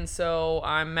better, and so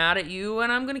I'm mad at you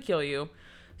and I'm going to kill you.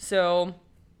 So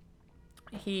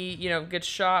he, gets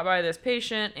shot by this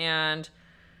patient, and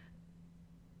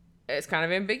it's kind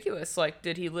of ambiguous. Like,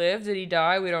 did he live? Did he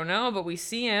die? We don't know, but we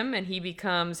see him and he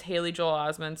becomes Haley Joel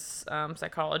Osment's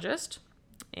psychologist.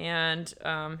 And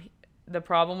the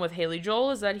problem with Haley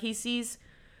Joel is that he sees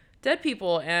dead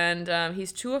people, and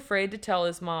he's too afraid to tell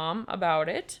his mom about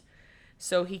it.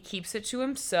 So he keeps it to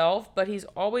himself, but he's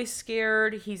always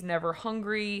scared. He's never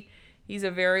hungry. He's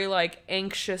a very,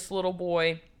 anxious little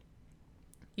boy.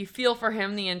 You feel for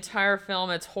him the entire film.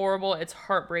 It's horrible. It's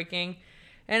heartbreaking.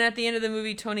 And at the end of the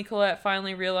movie, Toni Collette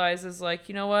finally realizes,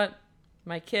 you know what?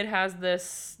 My kid has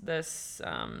this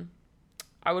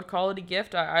I would call it a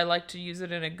gift. I like to use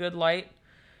it in a good light.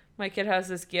 My kid has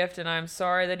this gift, and I'm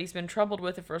sorry that he's been troubled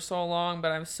with it for so long,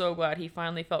 but I'm so glad he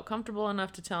finally felt comfortable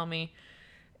enough to tell me.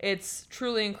 It's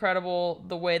truly incredible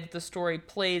the way that the story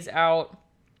plays out.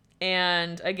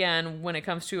 And again, when it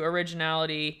comes to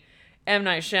originality, M.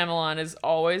 Night Shyamalan is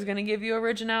always going to give you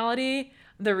originality.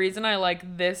 The reason I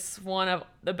like this one of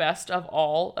the best of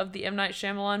all of the M. Night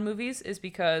Shyamalan movies is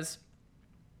because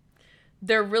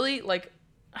they're really,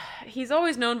 he's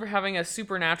always known for having a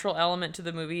supernatural element to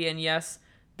the movie, and yes,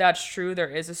 that's true. There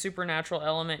is a supernatural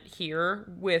element here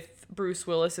with Bruce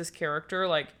Willis's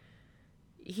character.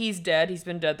 He's dead. He's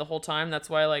been dead the whole time. That's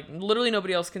why, literally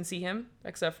nobody else can see him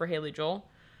except for Haley Joel.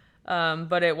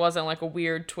 But it wasn't a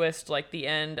weird twist like the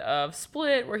end of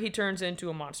Split where he turns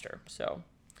into a monster. So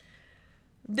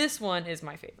this one is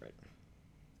my favorite.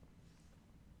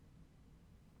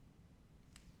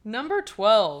 Number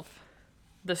 12,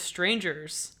 The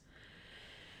Strangers.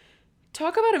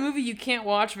 Talk about a movie you can't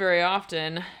watch very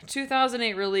often.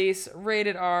 2008 release,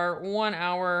 rated R, 1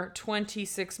 hour,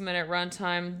 26-minute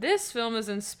runtime. This film is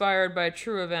inspired by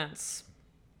true events.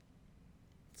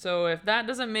 So if that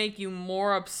doesn't make you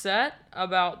more upset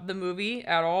about the movie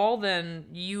at all, then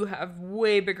you have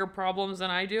way bigger problems than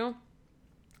I do.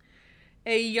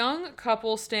 A young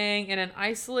couple staying in an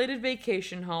isolated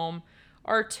vacation home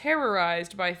are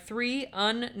terrorized by 3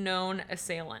 unknown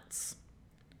assailants.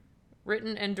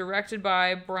 Written and directed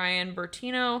by Brian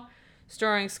Bertino,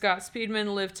 starring Scott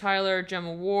Speedman, Liv Tyler,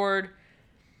 Gemma Ward.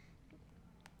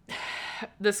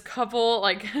 This couple,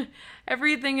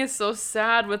 everything is so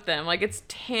sad with them. It's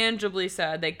tangibly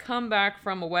sad. They come back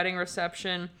from a wedding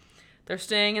reception. They're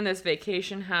staying in this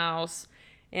vacation house,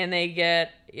 and they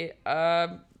get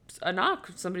a knock.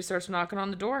 Somebody starts knocking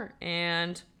on the door,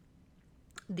 and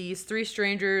these 3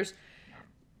 strangers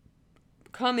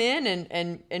come in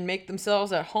and make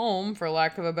themselves at home, for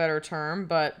lack of a better term,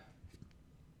 but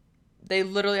they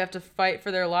literally have to fight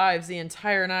for their lives the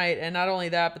entire night. And not only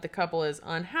that, but the couple is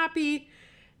unhappy.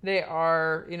 They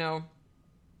are,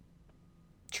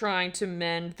 trying to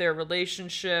mend their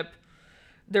relationship.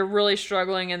 They're really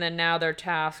struggling, and then now they're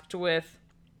tasked with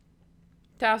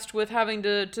having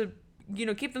to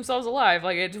keep themselves alive.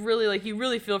 It's really, you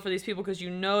really feel for these people because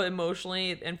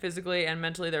emotionally and physically and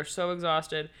mentally they're so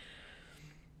exhausted.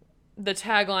 The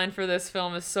tagline for this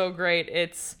film is so great.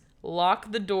 It's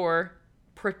lock the door,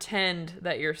 pretend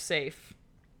that you're safe.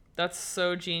 That's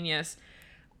so genius.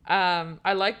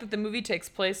 I like that the movie takes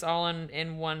place all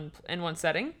in one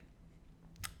setting.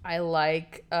 I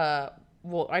like,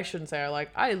 I shouldn't say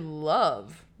I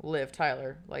love Liv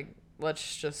Tyler.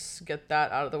 Let's just get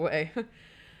that out of the way.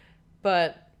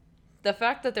 But the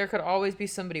fact that there could always be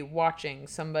somebody watching,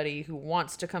 somebody who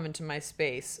wants to come into my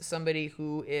space, somebody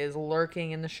who is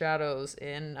lurking in the shadows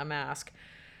in a mask.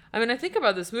 I mean, I think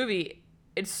about this movie,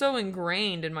 it's so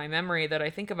ingrained in my memory that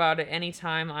I think about it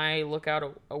anytime I look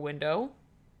out a window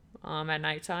at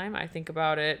nighttime. I think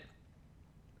about it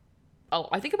all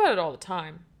the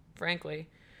time, frankly.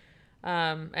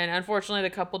 And unfortunately,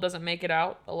 the couple doesn't make it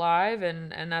out alive,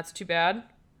 and that's too bad.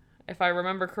 If I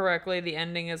remember correctly, the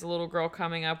ending is a little girl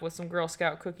coming up with some Girl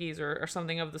Scout cookies or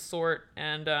something of the sort,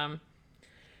 and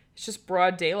it's just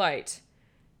broad daylight.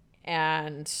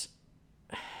 And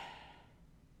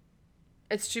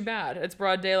it's too bad. It's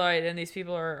broad daylight, and these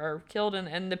people are killed,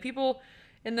 and the people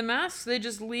in the masks, they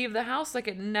just leave the house like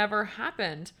it never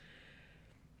happened.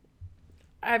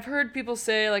 I've heard people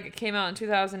say, it came out in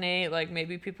 2008,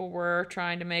 maybe people were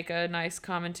trying to make a nice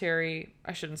commentary.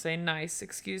 I shouldn't say nice,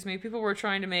 excuse me. People were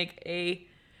trying to make a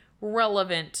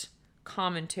relevant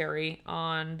commentary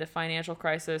on the financial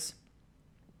crisis.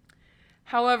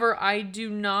 However, I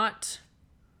do not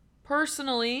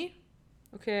personally,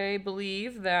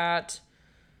 believe that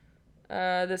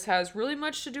this has really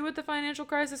much to do with the financial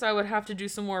crisis. I would have to do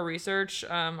some more research.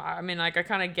 I mean, like, I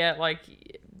kind of get, like,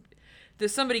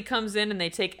 somebody comes in and they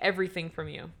take everything from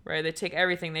you, right? They take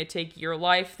everything. They take your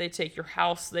life, they take your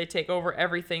house, they take over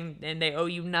everything, and they owe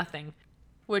you nothing,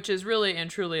 which is really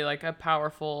and truly, like, a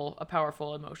powerful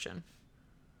emotion.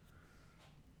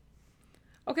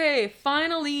 Okay,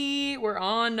 finally, we're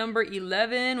on number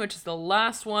 11, which is the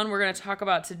last one we're going to talk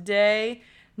about today.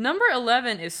 Number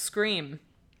 11 is Scream.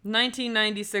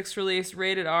 1996 release,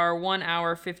 rated R, 1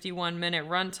 hour, 51 minute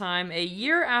runtime. A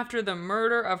year after the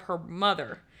murder of her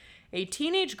mother, a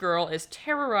teenage girl is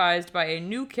terrorized by a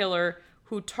new killer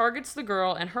who targets the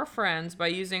girl and her friends by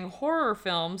using horror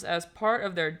films as part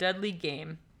of their deadly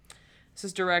game. This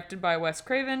is directed by Wes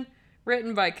Craven,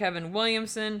 written by Kevin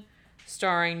Williamson,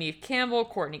 starring Neve Campbell,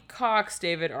 Courtney Cox,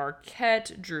 David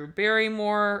Arquette, Drew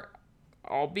Barrymore,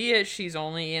 albeit she's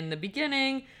only in the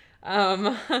beginning.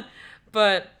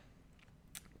 But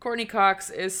Courtney Cox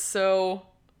is so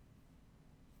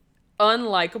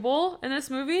unlikable in this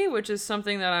movie, which is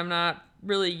something that I'm not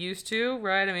really used to,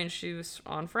 right? I mean, she was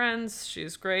on Friends,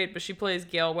 she's great, but she plays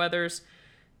Gale Weathers,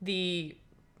 the,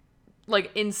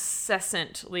 like,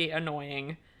 incessantly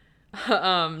annoying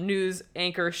news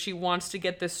anchor. She wants to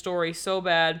get this story so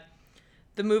bad.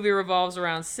 The movie revolves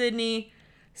around Sydney.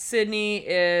 Sydney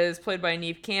is played by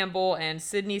Neve Campbell, and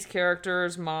Sydney's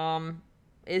character's mom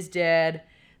is dead.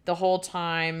 The whole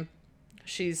time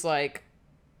she's, like,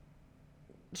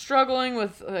 struggling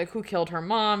with, like, who killed her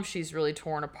mom. She's really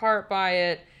torn apart by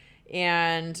it,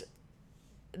 and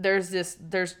there's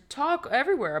talk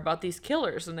everywhere about these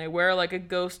killers, and they wear, like, a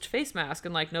ghost face mask,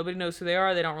 and, like, nobody knows who they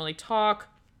are. They don't really talk.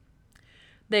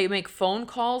 They make phone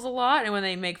calls a lot, and when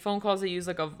they make phone calls, they use,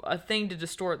 like, a thing to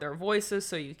distort their voices,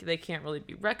 so they can't really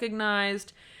be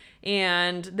recognized.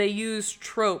 And they use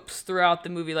tropes throughout the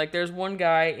movie. Like, there's one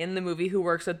guy in the movie who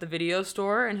works at the video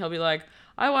store, and he'll be like,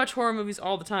 I watch horror movies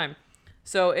all the time.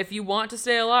 So if you want to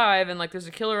stay alive and, like, there's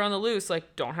a killer on the loose,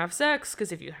 like, don't have sex,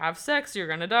 because if you have sex, you're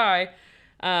gonna die.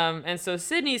 And so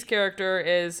Sydney's character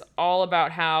is all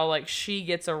about how, like, she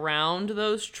gets around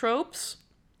those tropes.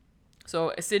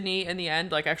 So Sydney, in the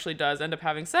end, like, actually does end up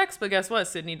having sex, but guess what?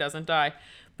 Sydney doesn't die.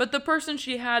 But the person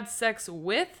she had sex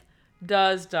with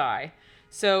does die.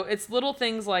 So it's little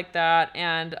things like that.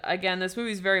 And again, this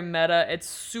movie's very meta. It's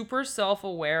super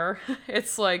self-aware.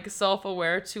 It's, like,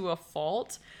 self-aware to a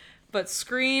fault. But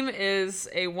Scream is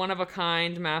a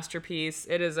one-of-a-kind masterpiece.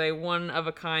 It is a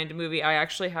one-of-a-kind movie. I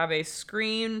actually have a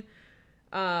screen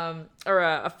or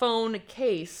a phone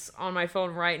case on my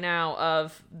phone right now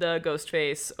of the ghost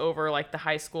face over, like, the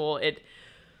high school.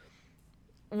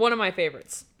 One of my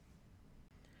favorites.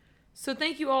 So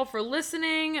thank you all for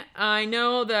listening. I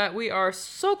know that we are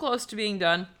so close to being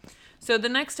done. So the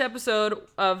next episode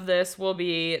of this will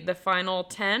be the final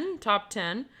 10, top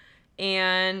 10.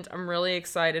 And I'm really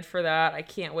excited for that. I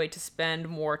can't wait to spend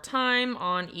more time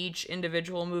on each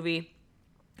individual movie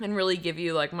and really give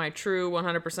you, like, my true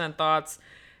 100% thoughts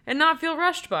and not feel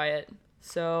rushed by it.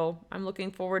 So I'm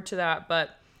looking forward to that.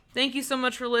 But thank you so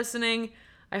much for listening.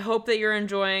 I hope that you're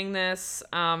enjoying this.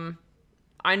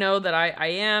 I know that I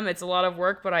am. It's a lot of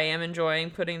work, but I am enjoying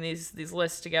putting these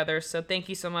lists together. So thank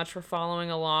you so much for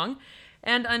following along.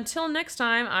 And until next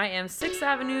time, I am 6th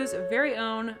Avenue's very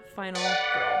own final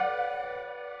girl.